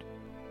Edward.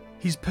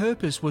 His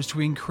purpose was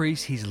to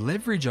increase his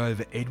leverage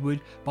over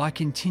Edward by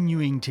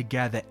continuing to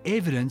gather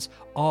evidence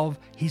of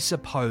his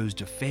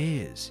supposed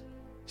affairs.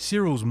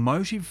 Cyril's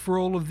motive for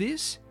all of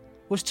this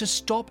was to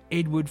stop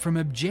Edward from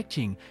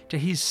objecting to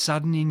his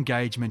sudden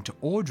engagement to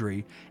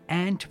Audrey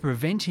and to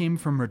prevent him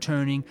from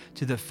returning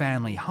to the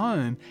family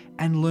home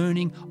and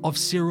learning of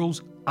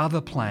Cyril's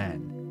other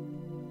plan.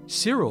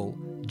 Cyril,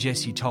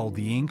 Jessie told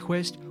the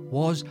inquest,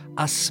 was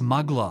a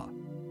smuggler.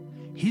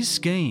 His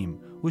scheme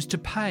was to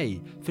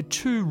pay for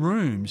 2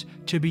 rooms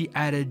to be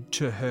added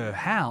to her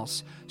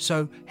house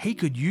so he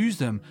could use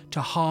them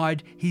to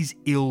hide his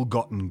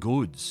ill-gotten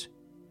goods.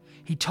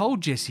 He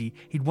told Jessie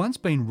he'd once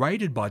been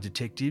raided by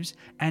detectives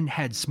and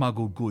had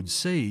smuggled goods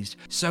seized,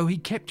 so he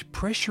kept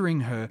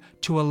pressuring her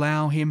to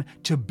allow him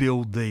to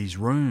build these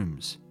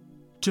rooms.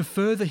 To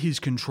further his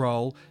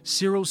control,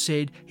 Cyril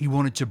said he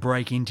wanted to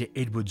break into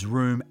Edward's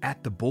room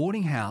at the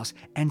boarding house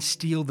and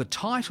steal the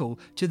title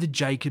to the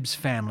Jacobs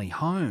family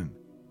home.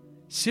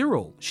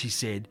 Cyril, she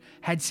said,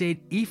 had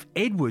said if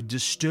Edward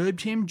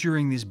disturbed him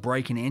during this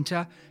break and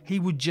enter, he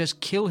would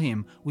just kill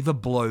him with a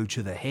blow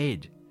to the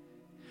head.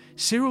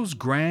 Cyril's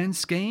grand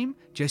scheme,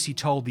 Jessie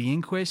told the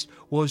inquest,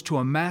 was to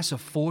amass a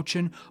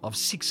fortune of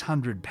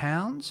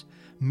 £600,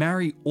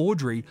 marry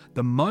Audrey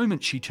the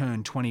moment she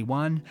turned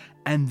 21,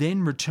 and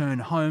then return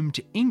home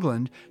to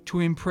England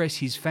to impress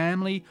his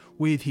family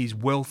with his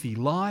wealthy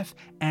life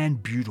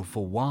and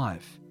beautiful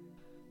wife.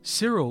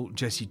 Cyril,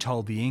 Jessie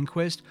told the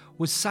inquest,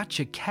 was such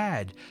a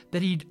cad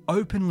that he'd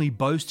openly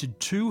boasted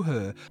to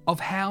her of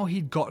how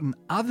he'd gotten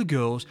other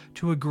girls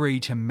to agree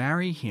to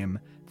marry him,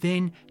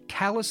 then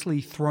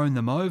callously thrown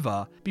them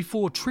over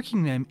before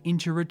tricking them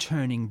into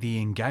returning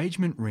the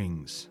engagement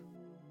rings.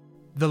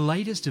 The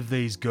latest of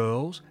these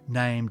girls,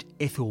 named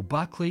Ethel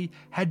Buckley,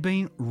 had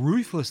been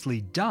ruthlessly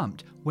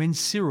dumped when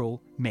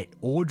Cyril met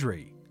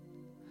Audrey.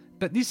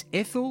 But this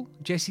Ethel,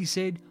 Jessie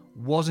said,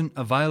 wasn't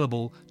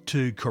available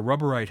to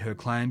corroborate her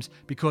claims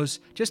because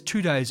just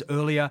 2 days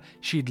earlier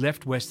she'd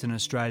left Western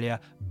Australia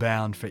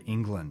bound for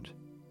England.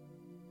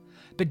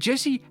 But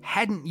Jessie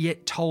hadn't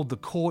yet told the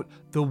court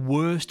the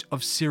worst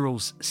of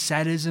Cyril's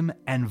sadism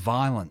and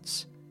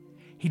violence.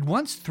 He'd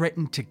once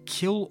threatened to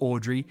kill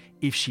Audrey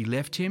if she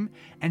left him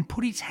and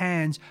put his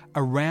hands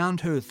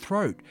around her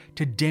throat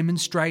to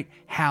demonstrate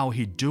how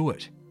he'd do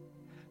it.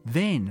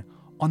 Then,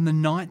 on the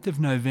 9th of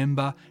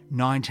November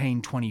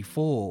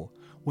 1924,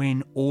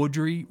 when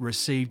Audrey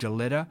received a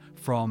letter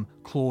from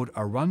Claude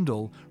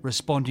Arundel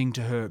responding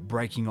to her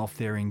breaking off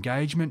their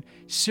engagement,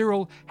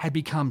 Cyril had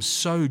become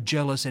so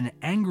jealous and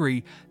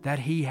angry that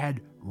he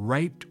had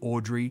raped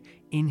Audrey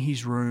in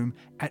his room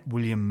at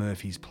William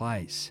Murphy's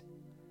place.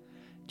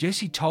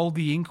 Jessie told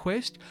the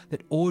inquest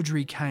that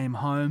Audrey came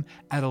home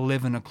at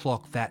 11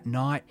 o'clock that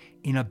night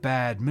in a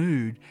bad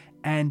mood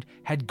and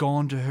had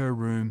gone to her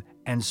room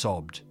and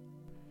sobbed.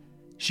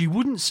 She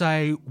wouldn't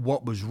say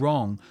what was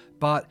wrong,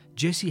 but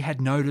Jessie had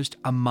noticed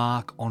a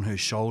mark on her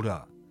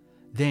shoulder.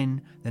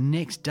 Then, the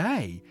next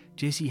day,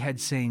 Jessie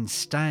had seen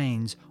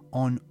stains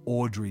on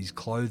Audrey's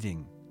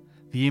clothing,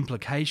 the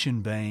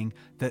implication being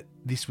that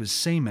this was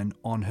semen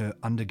on her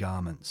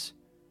undergarments.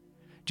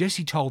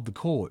 Jessie told the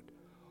court,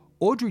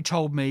 "Audrey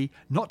told me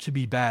not to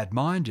be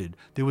bad-minded,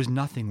 there was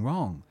nothing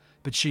wrong,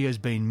 but she has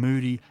been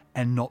moody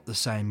and not the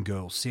same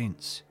girl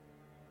since."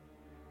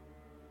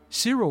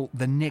 Cyril,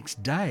 the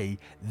next day,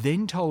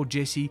 then told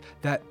Jessie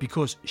that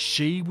because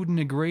she wouldn't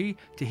agree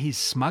to his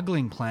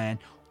smuggling plan,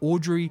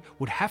 Audrey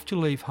would have to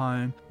leave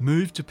home,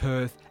 move to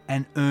Perth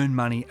and earn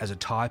money as a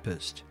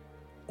typist.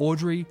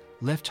 Audrey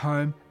left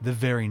home the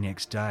very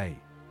next day.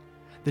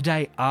 The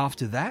day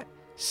after that,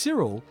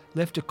 Cyril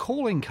left a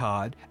calling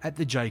card at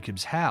the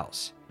Jacobs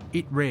house.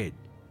 It read,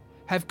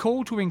 "Have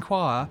called to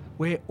inquire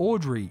where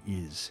Audrey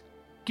is.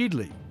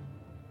 Gidley."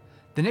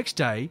 The next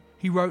day,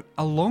 he wrote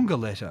a longer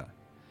letter.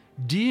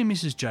 "Dear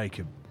Mrs.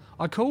 Jacob,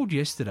 I called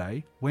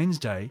yesterday,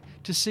 Wednesday,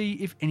 to see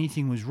if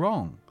anything was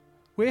wrong.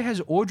 Where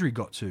has Audrey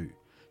got to?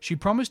 She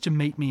promised to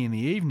meet me in the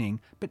evening,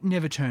 but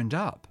never turned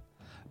up.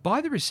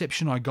 By the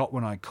reception I got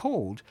when I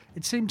called,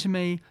 it seemed to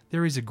me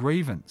there is a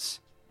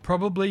grievance.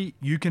 Probably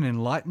you can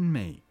enlighten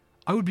me.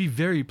 I would be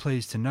very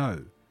pleased to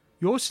know.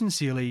 Yours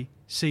sincerely,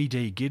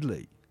 C.D.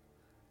 Gidley."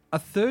 A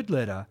third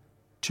letter,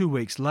 2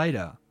 weeks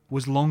later,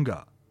 was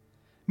longer.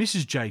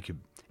 "Mrs. Jacob,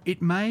 it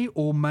may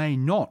or may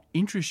not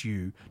interest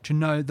you to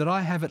know that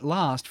I have at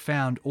last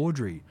found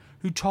Audrey,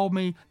 who told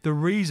me the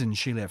reason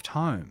she left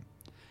home.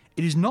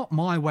 It is not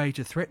my way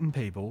to threaten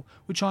people,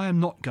 which I am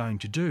not going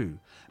to do,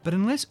 but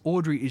unless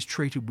Audrey is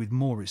treated with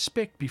more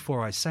respect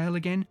before I sail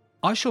again,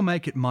 I shall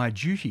make it my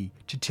duty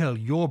to tell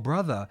your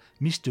brother,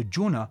 Mr.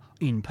 Junna,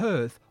 in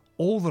Perth,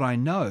 all that I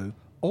know,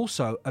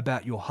 also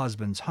about your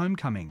husband's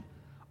homecoming.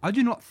 I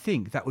do not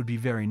think that would be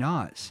very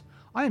nice.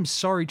 I am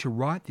sorry to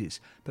write this,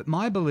 but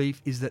my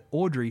belief is that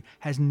Audrey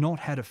has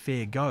not had a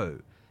fair go.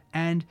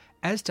 And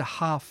as to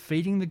half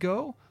feeding the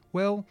girl,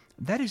 well,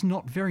 that is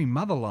not very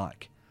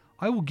mother-like.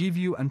 I will give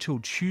you until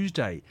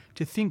Tuesday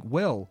to think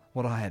well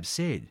what I have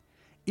said.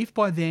 If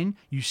by then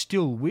you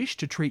still wish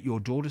to treat your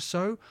daughter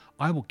so,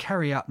 I will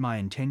carry out my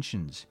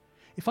intentions.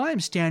 If I am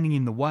standing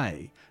in the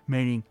way,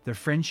 meaning the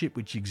friendship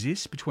which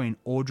exists between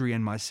Audrey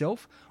and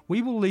myself,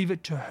 we will leave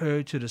it to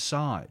her to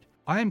decide.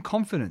 I am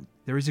confident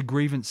there is a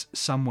grievance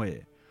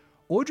somewhere.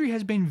 Audrey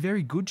has been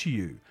very good to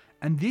you,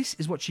 and this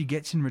is what she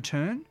gets in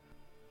return?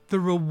 The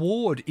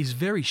reward is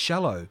very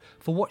shallow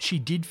for what she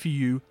did for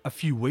you a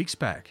few weeks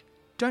back.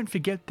 Don't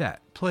forget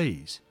that,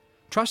 please.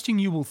 Trusting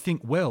you will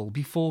think well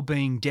before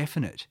being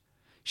definite.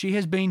 She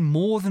has been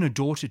more than a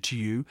daughter to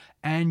you,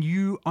 and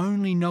you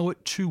only know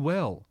it too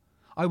well.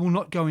 I will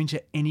not go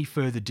into any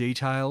further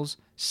details.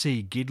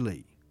 See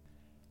Gidley.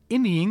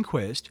 In the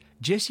inquest,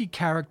 Jessie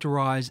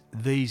characterised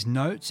these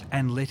notes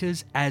and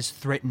letters as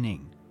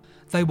threatening.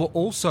 They were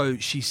also,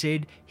 she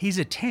said, his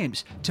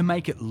attempts to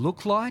make it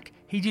look like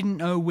he didn't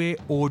know where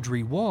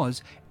Audrey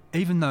was,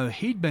 even though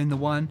he'd been the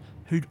one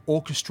who'd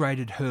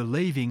orchestrated her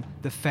leaving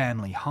the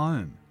family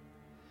home.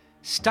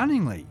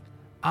 Stunningly,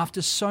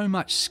 after so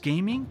much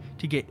scheming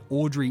to get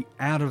Audrey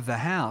out of the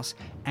house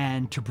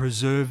and to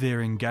preserve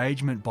their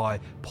engagement by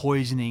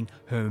poisoning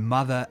her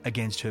mother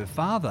against her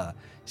father,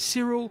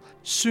 Cyril,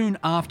 soon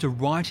after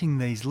writing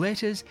these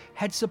letters,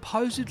 had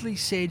supposedly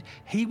said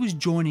he was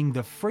joining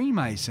the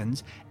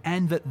Freemasons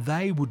and that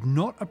they would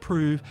not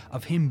approve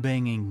of him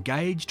being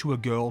engaged to a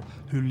girl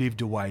who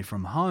lived away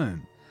from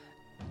home.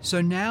 So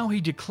now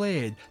he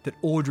declared that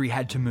Audrey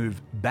had to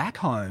move back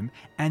home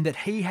and that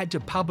he had to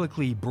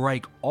publicly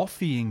break off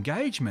the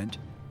engagement,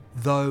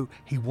 though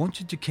he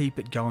wanted to keep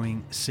it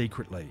going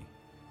secretly.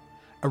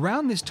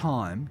 Around this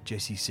time,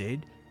 Jessie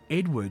said,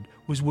 Edward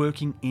was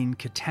working in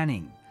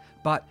Katanning,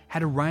 but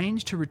had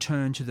arranged to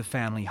return to the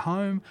family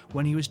home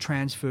when he was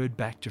transferred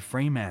back to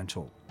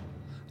Fremantle.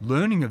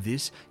 Learning of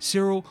this,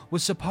 Cyril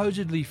was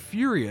supposedly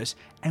furious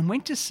and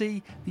went to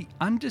see the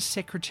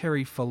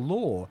Undersecretary for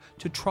Law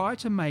to try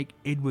to make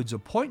Edward's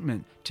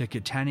appointment to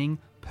Katanning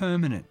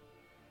permanent.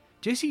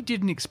 Jessie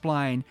didn't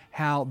explain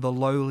how the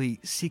lowly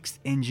sixth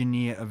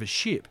engineer of a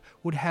ship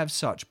would have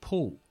such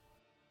pull.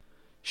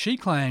 She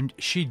claimed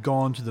she'd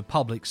gone to the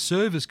Public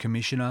Service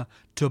Commissioner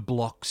to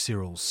block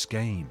Cyril's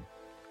scheme.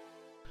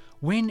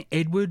 When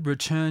Edward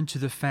returned to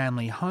the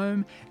family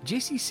home,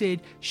 Jessie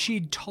said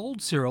she'd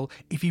told Cyril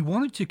if he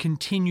wanted to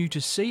continue to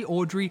see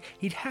Audrey,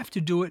 he'd have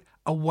to do it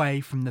away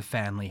from the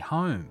family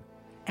home.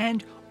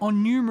 And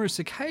on numerous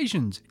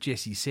occasions,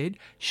 Jessie said,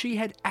 she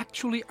had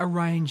actually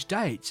arranged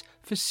dates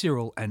for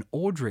Cyril and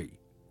Audrey.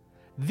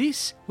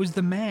 This was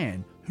the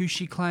man who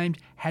she claimed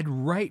had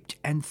raped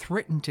and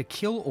threatened to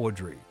kill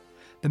Audrey.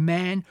 The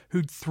man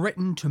who'd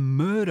threatened to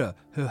murder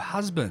her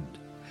husband.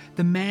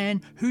 The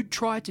man who'd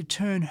tried to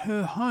turn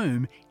her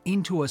home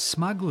into a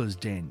smuggler's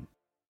den.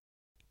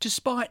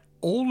 Despite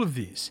all of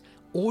this,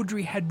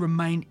 Audrey had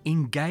remained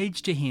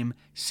engaged to him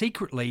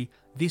secretly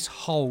this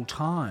whole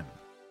time.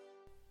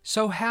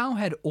 So how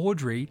had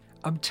Audrey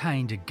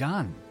obtained a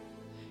gun?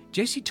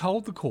 Jessie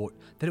told the court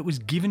that it was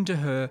given to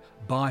her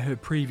by her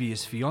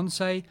previous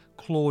fiancé,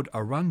 Claude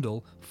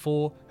Arundel,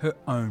 for her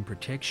own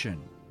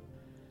protection.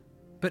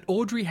 But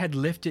Audrey had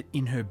left it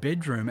in her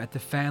bedroom at the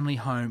family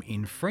home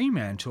in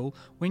Fremantle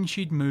when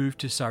she'd moved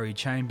to Surrey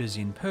Chambers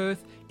in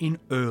Perth in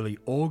early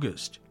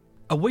August.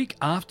 A week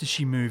after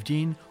she moved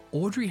in,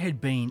 Audrey had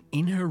been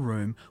in her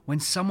room when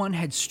someone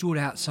had stood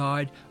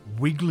outside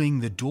wiggling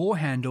the door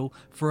handle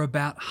for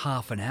about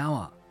half an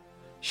hour.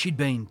 She'd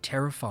been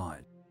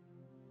terrified.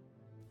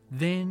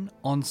 Then,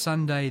 on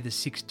Sunday the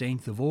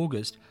 16th of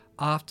August,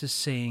 after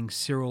seeing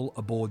Cyril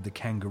aboard the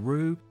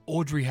Kangaroo,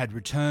 Audrey had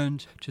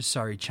returned to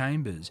Surrey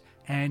Chambers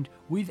and,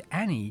 with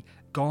Annie,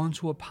 gone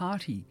to a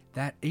party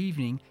that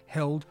evening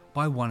held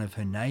by one of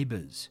her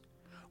neighbours.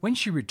 When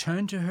she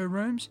returned to her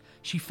rooms,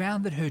 she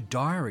found that her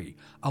diary,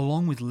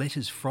 along with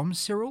letters from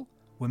Cyril,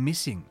 were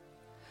missing.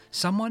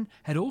 Someone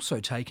had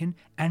also taken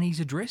Annie's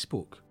address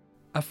book.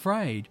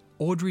 Afraid,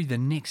 Audrey the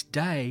next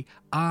day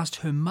asked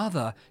her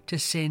mother to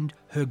send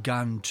her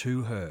gun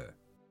to her.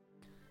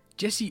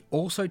 Jessie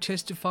also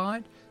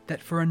testified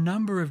that for a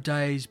number of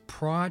days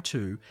prior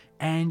to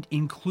and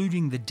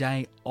including the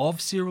day of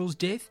Cyril's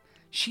death,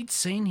 she'd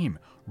seen him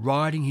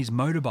riding his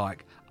motorbike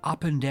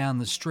up and down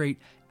the street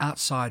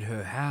outside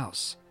her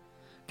house.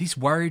 This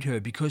worried her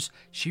because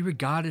she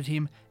regarded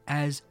him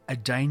as a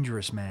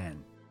dangerous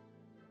man.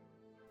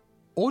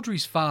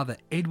 Audrey's father,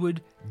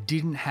 Edward,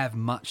 didn't have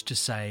much to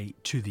say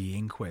to the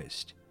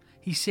inquest.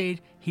 He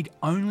said he'd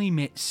only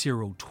met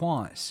Cyril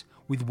twice,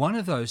 with one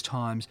of those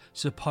times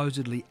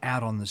supposedly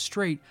out on the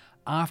street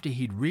after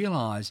he'd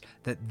realised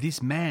that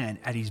this man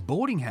at his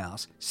boarding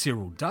house,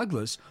 Cyril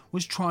Douglas,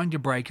 was trying to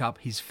break up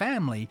his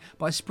family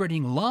by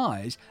spreading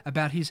lies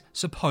about his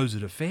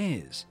supposed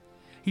affairs.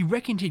 He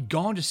reckoned he'd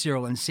gone to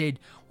Cyril and said,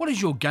 "What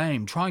is your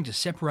game trying to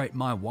separate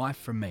my wife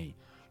from me?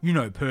 You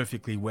know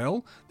perfectly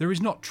well there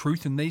is not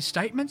truth in these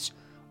statements.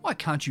 Why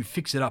can't you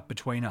fix it up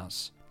between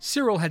us?"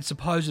 Cyril had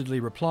supposedly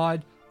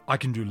replied, "I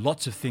can do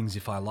lots of things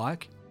if I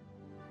like."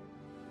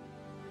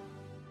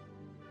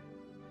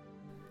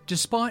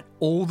 Despite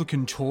all the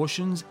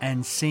contortions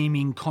and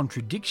seeming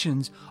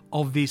contradictions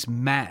of this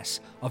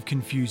mass of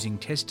confusing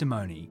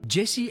testimony,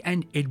 Jesse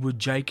and Edward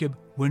Jacob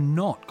were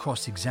not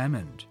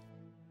cross-examined.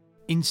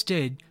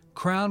 Instead,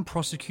 Crown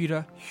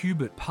Prosecutor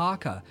Hubert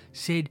Parker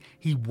said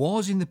he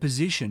was in the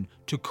position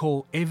to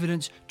call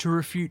evidence to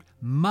refute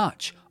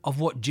much of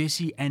what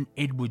Jesse and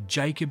Edward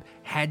Jacob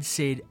had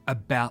said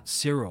about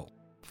Cyril.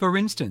 For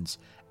instance,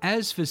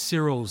 as for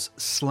Cyril's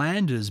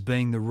slanders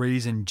being the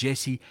reason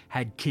Jesse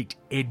had kicked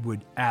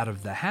Edward out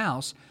of the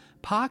house,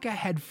 Parker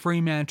had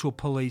Fremantle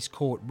Police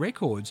Court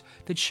records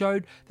that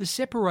showed the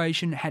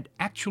separation had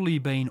actually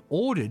been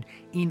ordered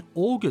in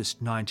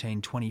August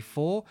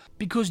 1924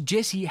 because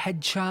Jesse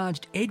had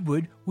charged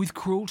Edward with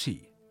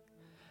cruelty.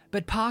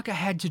 But Parker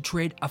had to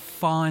tread a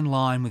fine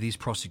line with his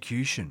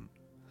prosecution.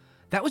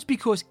 That was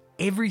because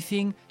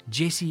everything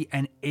Jesse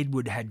and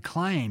Edward had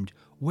claimed,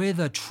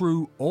 whether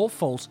true or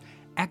false,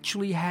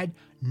 actually had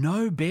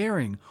no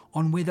bearing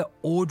on whether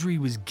Audrey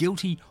was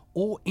guilty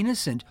or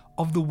innocent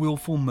of the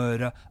willful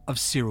murder of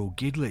Cyril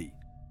Gidley.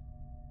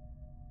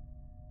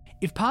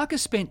 If Parker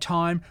spent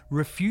time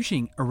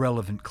refuting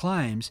irrelevant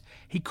claims,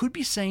 he could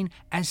be seen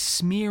as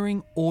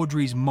smearing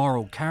Audrey's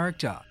moral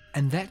character,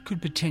 and that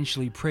could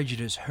potentially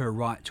prejudice her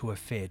right to a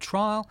fair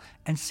trial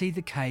and see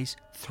the case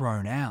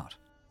thrown out.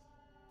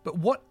 But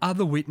what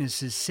other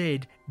witnesses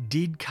said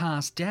did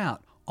cast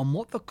doubt on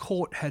what the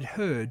court had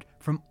heard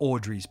from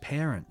Audrey's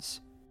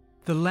parents.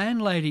 The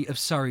landlady of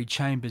Surrey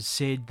Chambers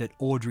said that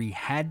Audrey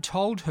had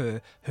told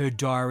her her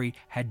diary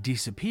had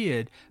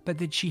disappeared, but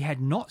that she had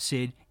not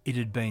said it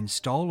had been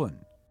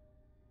stolen.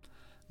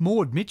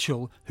 Maud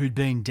Mitchell, who'd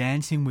been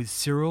dancing with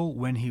Cyril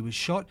when he was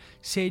shot,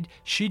 said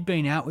she'd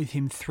been out with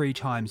him 3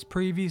 times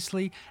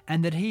previously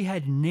and that he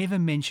had never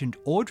mentioned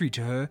Audrey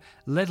to her,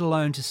 let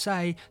alone to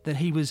say that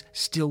he was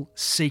still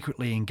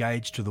secretly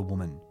engaged to the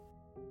woman.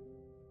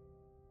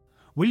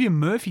 William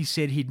Murphy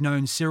said he'd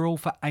known Cyril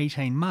for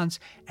 18 months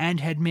and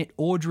had met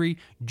Audrey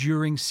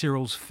during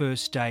Cyril's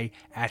first day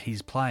at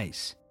his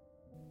place.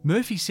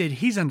 Murphy said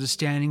his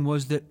understanding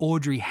was that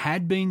Audrey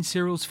had been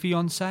Cyril's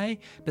fiancée,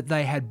 but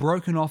they had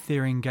broken off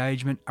their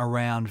engagement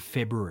around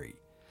February.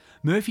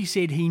 Murphy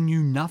said he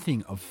knew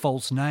nothing of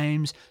false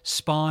names,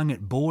 spying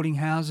at boarding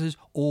houses,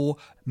 or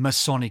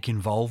Masonic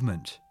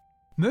involvement.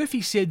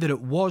 Murphy said that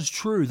it was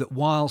true that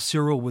while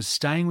Cyril was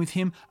staying with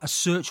him, a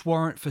search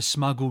warrant for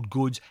smuggled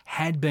goods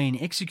had been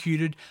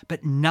executed,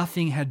 but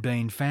nothing had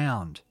been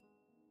found.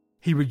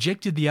 He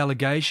rejected the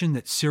allegation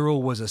that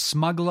Cyril was a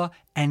smuggler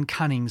and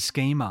cunning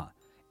schemer.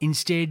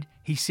 Instead,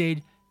 he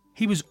said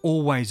he was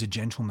always a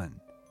gentleman.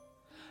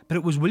 But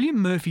it was William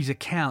Murphy's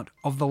account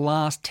of the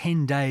last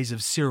 10 days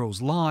of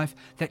Cyril's life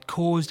that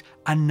caused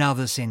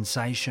another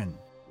sensation.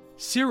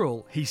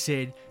 Cyril, he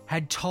said,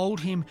 had told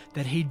him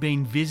that he'd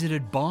been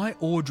visited by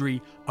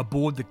Audrey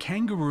aboard the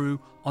Kangaroo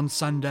on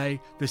Sunday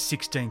the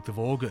 16th of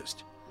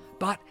August.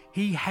 But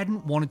he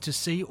hadn't wanted to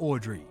see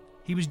Audrey.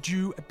 He was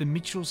due at the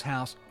Mitchell's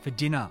house for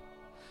dinner.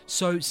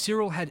 So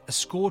Cyril had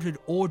escorted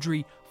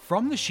Audrey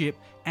from the ship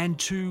and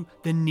to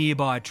the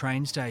nearby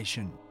train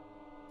station.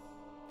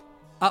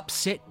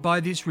 Upset by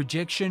this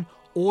rejection,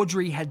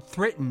 Audrey had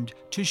threatened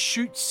to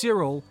shoot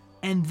Cyril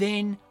and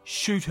then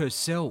shoot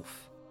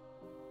herself.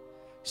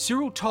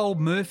 Cyril told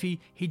Murphy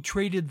he'd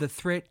treated the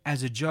threat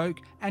as a joke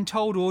and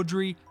told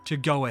Audrey to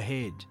go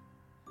ahead.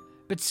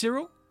 But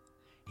Cyril,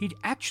 he'd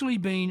actually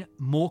been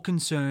more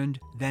concerned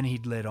than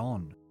he'd let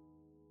on.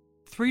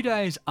 3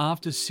 days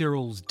after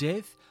Cyril's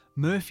death,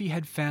 Murphy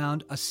had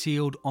found a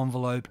sealed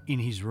envelope in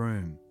his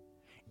room.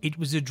 It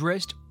was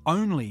addressed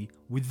only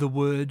with the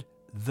word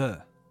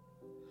 "the."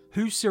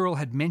 Who Cyril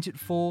had meant it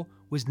for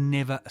was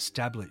never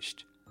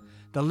established.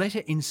 The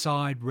letter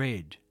inside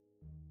read,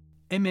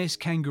 MS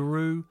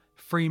Kangaroo,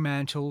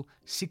 Fremantle,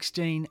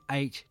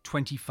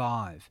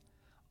 16/8/25.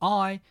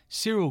 I,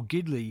 Cyril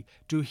Gidley,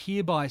 do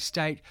hereby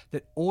state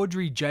that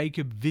Audrey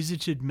Jacob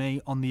visited me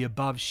on the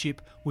above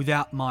ship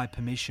without my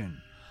permission.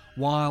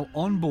 While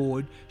on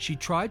board, she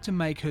tried to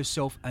make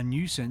herself a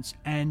nuisance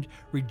and,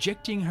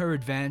 rejecting her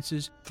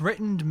advances,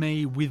 threatened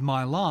me with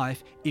my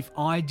life if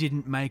I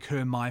didn't make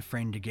her my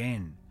friend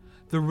again.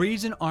 The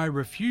reason I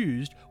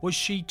refused was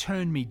she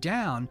turned me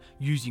down,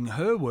 using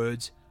her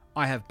words,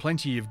 "I have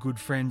plenty of good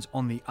friends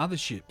on the other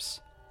ships."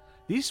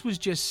 This was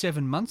just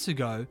 7 months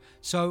ago,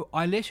 so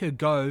I let her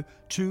go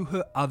to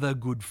her other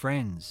good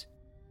friends.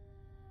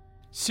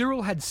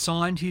 Cyril had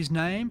signed his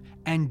name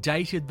and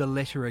dated the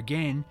letter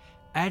again,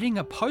 adding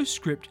a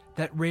postscript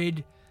that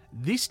read,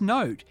 "This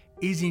note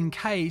is in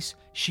case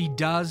she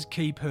does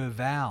keep her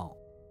vow."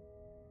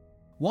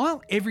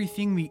 While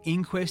everything the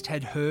inquest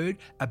had heard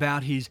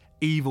about his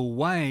evil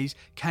ways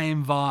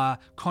came via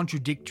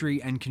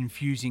contradictory and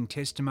confusing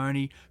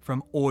testimony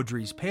from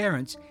Audrey's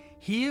parents,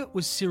 here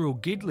was Cyril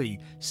Gidley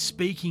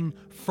speaking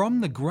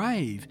from the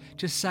grave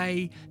to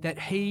say that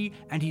he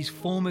and his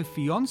former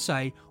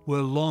fiancée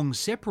were long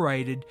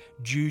separated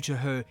due to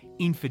her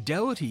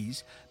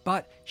infidelities,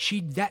 but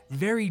she'd that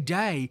very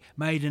day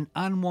made an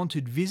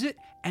unwanted visit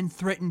and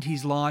threatened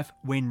his life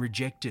when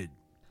rejected.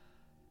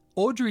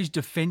 Audrey's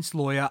defence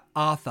lawyer,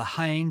 Arthur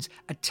Haynes,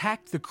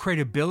 attacked the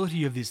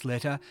credibility of this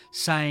letter,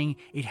 saying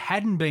it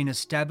hadn't been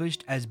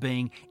established as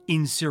being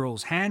in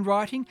Cyril's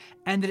handwriting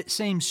and that it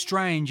seemed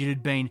strange it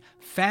had been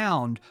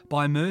found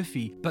by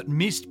Murphy but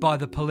missed by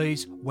the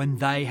police when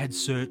they had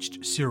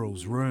searched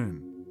Cyril's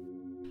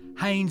room.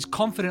 Haynes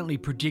confidently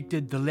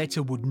predicted the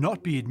letter would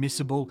not be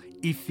admissible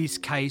if this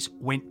case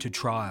went to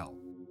trial.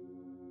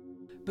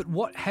 But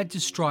what had to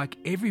strike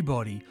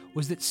everybody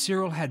was that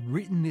Cyril had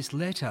written this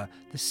letter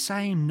the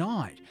same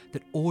night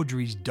that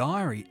Audrey's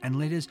diary and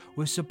letters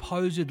were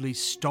supposedly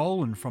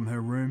stolen from her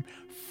room,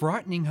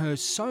 frightening her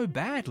so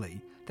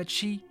badly that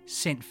she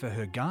sent for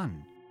her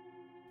gun.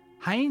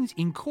 Haynes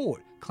in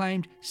court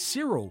claimed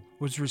Cyril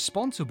was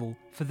responsible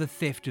for the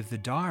theft of the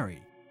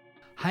diary.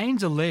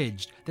 Haynes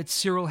alleged that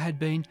Cyril had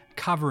been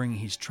covering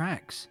his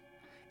tracks,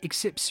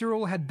 except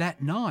Cyril had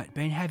that night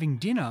been having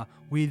dinner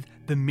with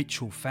the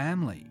Mitchell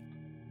family.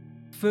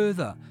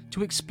 Further,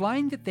 to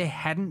explain that there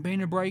hadn't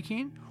been a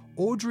break-in,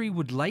 Audrey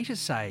would later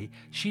say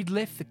she'd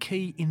left the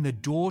key in the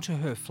door to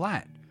her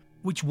flat,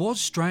 which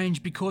was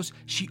strange because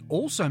she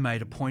also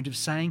made a point of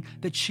saying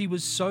that she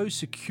was so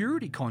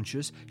security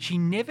conscious she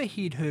never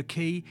hid her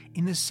key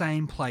in the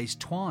same place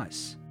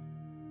twice.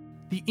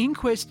 The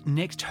inquest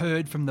next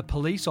heard from the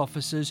police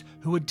officers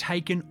who had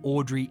taken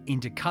Audrey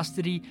into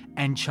custody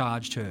and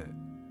charged her.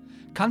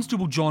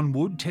 Constable John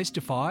Wood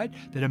testified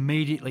that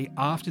immediately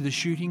after the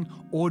shooting,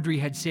 Audrey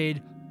had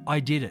said, "I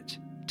did it,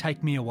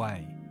 take me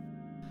away."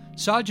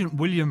 Sergeant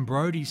William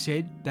Brodie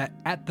said that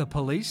at the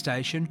police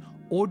station,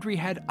 Audrey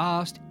had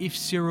asked if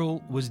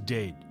Cyril was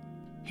dead.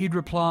 He'd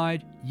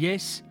replied,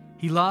 yes,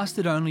 he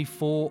lasted only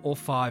 4 or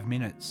 5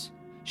 minutes.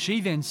 She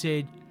then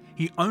said,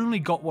 he only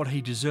got what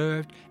he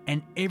deserved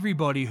and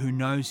everybody who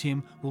knows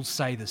him will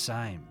say the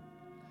same.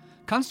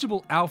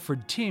 Constable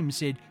Alfred Tim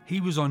said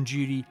he was on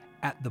duty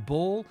at the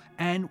ball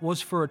and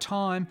was for a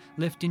time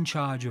left in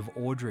charge of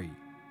Audrey.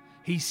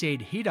 He said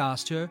he'd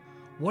asked her,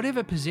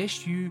 "Whatever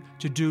possessed you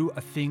to do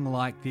a thing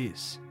like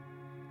this?"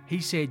 He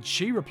said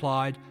she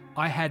replied,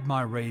 "I had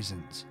my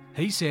reasons."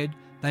 He said,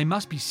 "They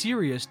must be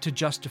serious to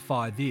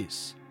justify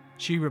this."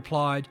 She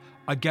replied,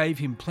 "I gave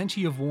him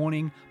plenty of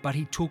warning, but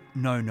he took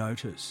no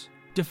notice."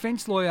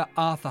 Defence lawyer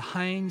Arthur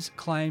Haynes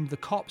claimed the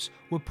cops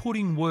were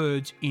putting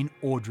words in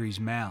Audrey's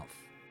mouth.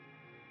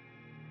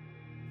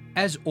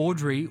 As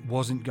Audrey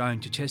wasn't going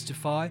to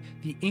testify,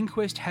 the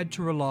inquest had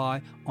to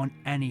rely on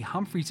Annie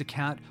Humphrey's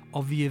account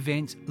of the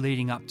events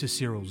leading up to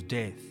Cyril's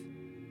death.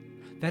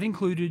 That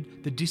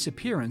included the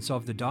disappearance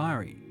of the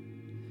diary.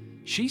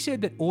 She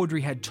said that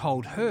Audrey had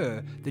told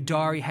her the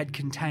diary had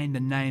contained the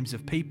names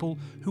of people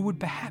who would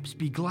perhaps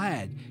be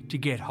glad to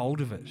get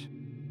hold of it.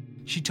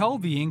 She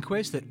told the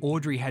inquest that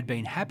Audrey had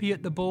been happy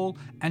at the ball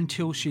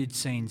until she'd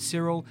seen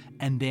Cyril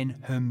and then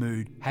her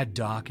mood had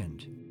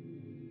darkened.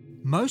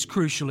 Most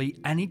crucially,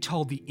 Annie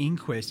told the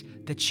inquest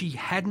that she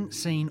hadn't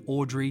seen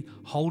Audrey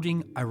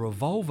holding a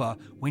revolver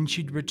when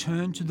she'd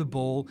returned to the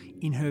ball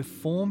in her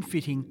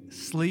form-fitting,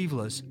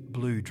 sleeveless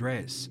blue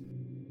dress.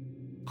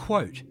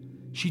 Quote,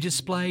 "She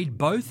displayed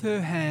both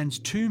her hands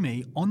to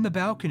me on the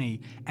balcony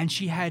and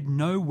she had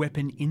no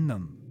weapon in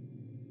them."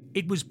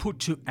 It was put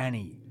to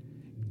Annie,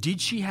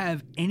 did she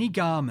have any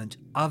garment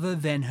other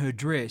than her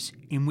dress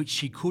in which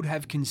she could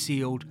have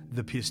concealed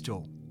the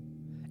pistol?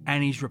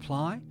 Annie's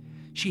reply,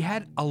 she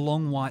had a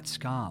long white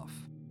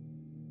scarf.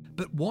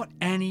 But what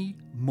Annie,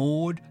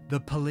 Maud, the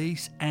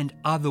police and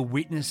other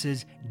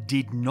witnesses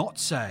did not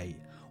say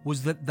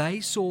was that they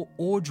saw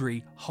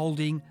Audrey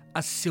holding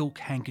a silk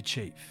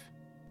handkerchief.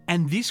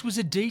 And this was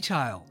a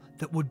detail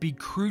that would be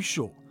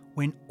crucial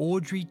when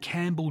Audrey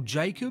Campbell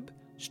Jacob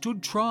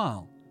stood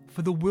trial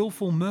for the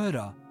willful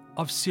murder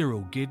of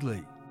Cyril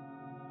Gidley.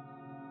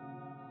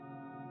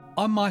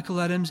 I'm Michael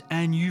Adams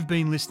and you've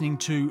been listening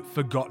to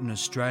Forgotten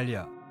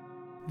Australia.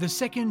 The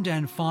second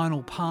and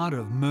final part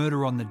of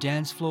Murder on the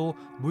Dance Floor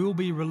will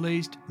be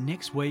released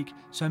next week,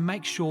 so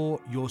make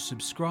sure you're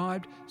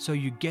subscribed so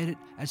you get it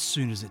as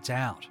soon as it's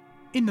out.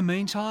 In the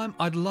meantime,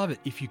 I'd love it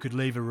if you could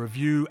leave a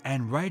review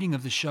and rating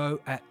of the show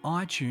at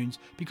iTunes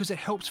because it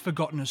helps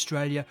Forgotten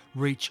Australia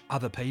reach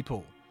other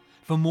people.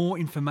 For more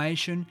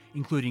information,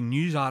 including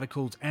news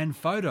articles and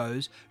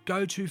photos,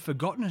 go to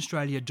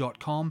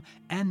ForgottenAustralia.com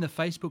and the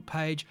Facebook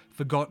page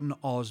Forgotten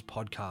Oz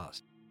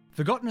Podcast.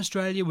 Forgotten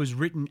Australia was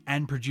written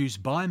and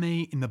produced by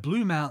me in the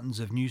Blue Mountains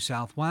of New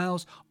South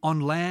Wales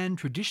on land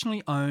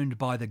traditionally owned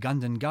by the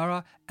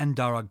Gundungurra and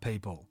Darug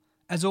people.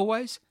 As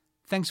always,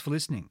 thanks for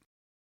listening.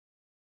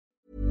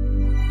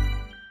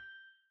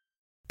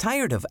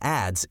 Tired of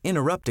ads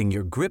interrupting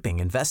your gripping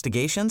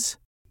investigations?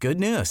 Good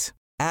news.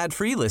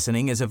 Ad-free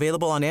listening is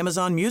available on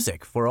Amazon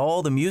Music for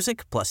all the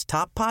music plus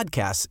top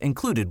podcasts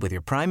included with your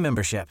Prime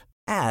membership.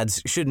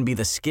 Ads shouldn't be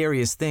the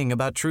scariest thing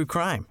about true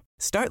crime.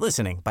 Start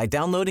listening by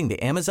downloading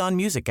the Amazon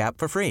Music app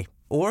for free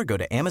or go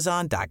to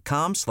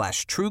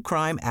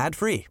amazon.com/truecrime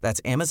ad-free.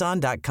 That's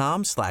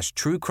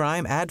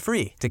amazon.com/truecrime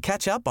ad-free to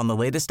catch up on the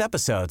latest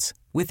episodes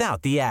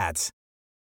without the ads.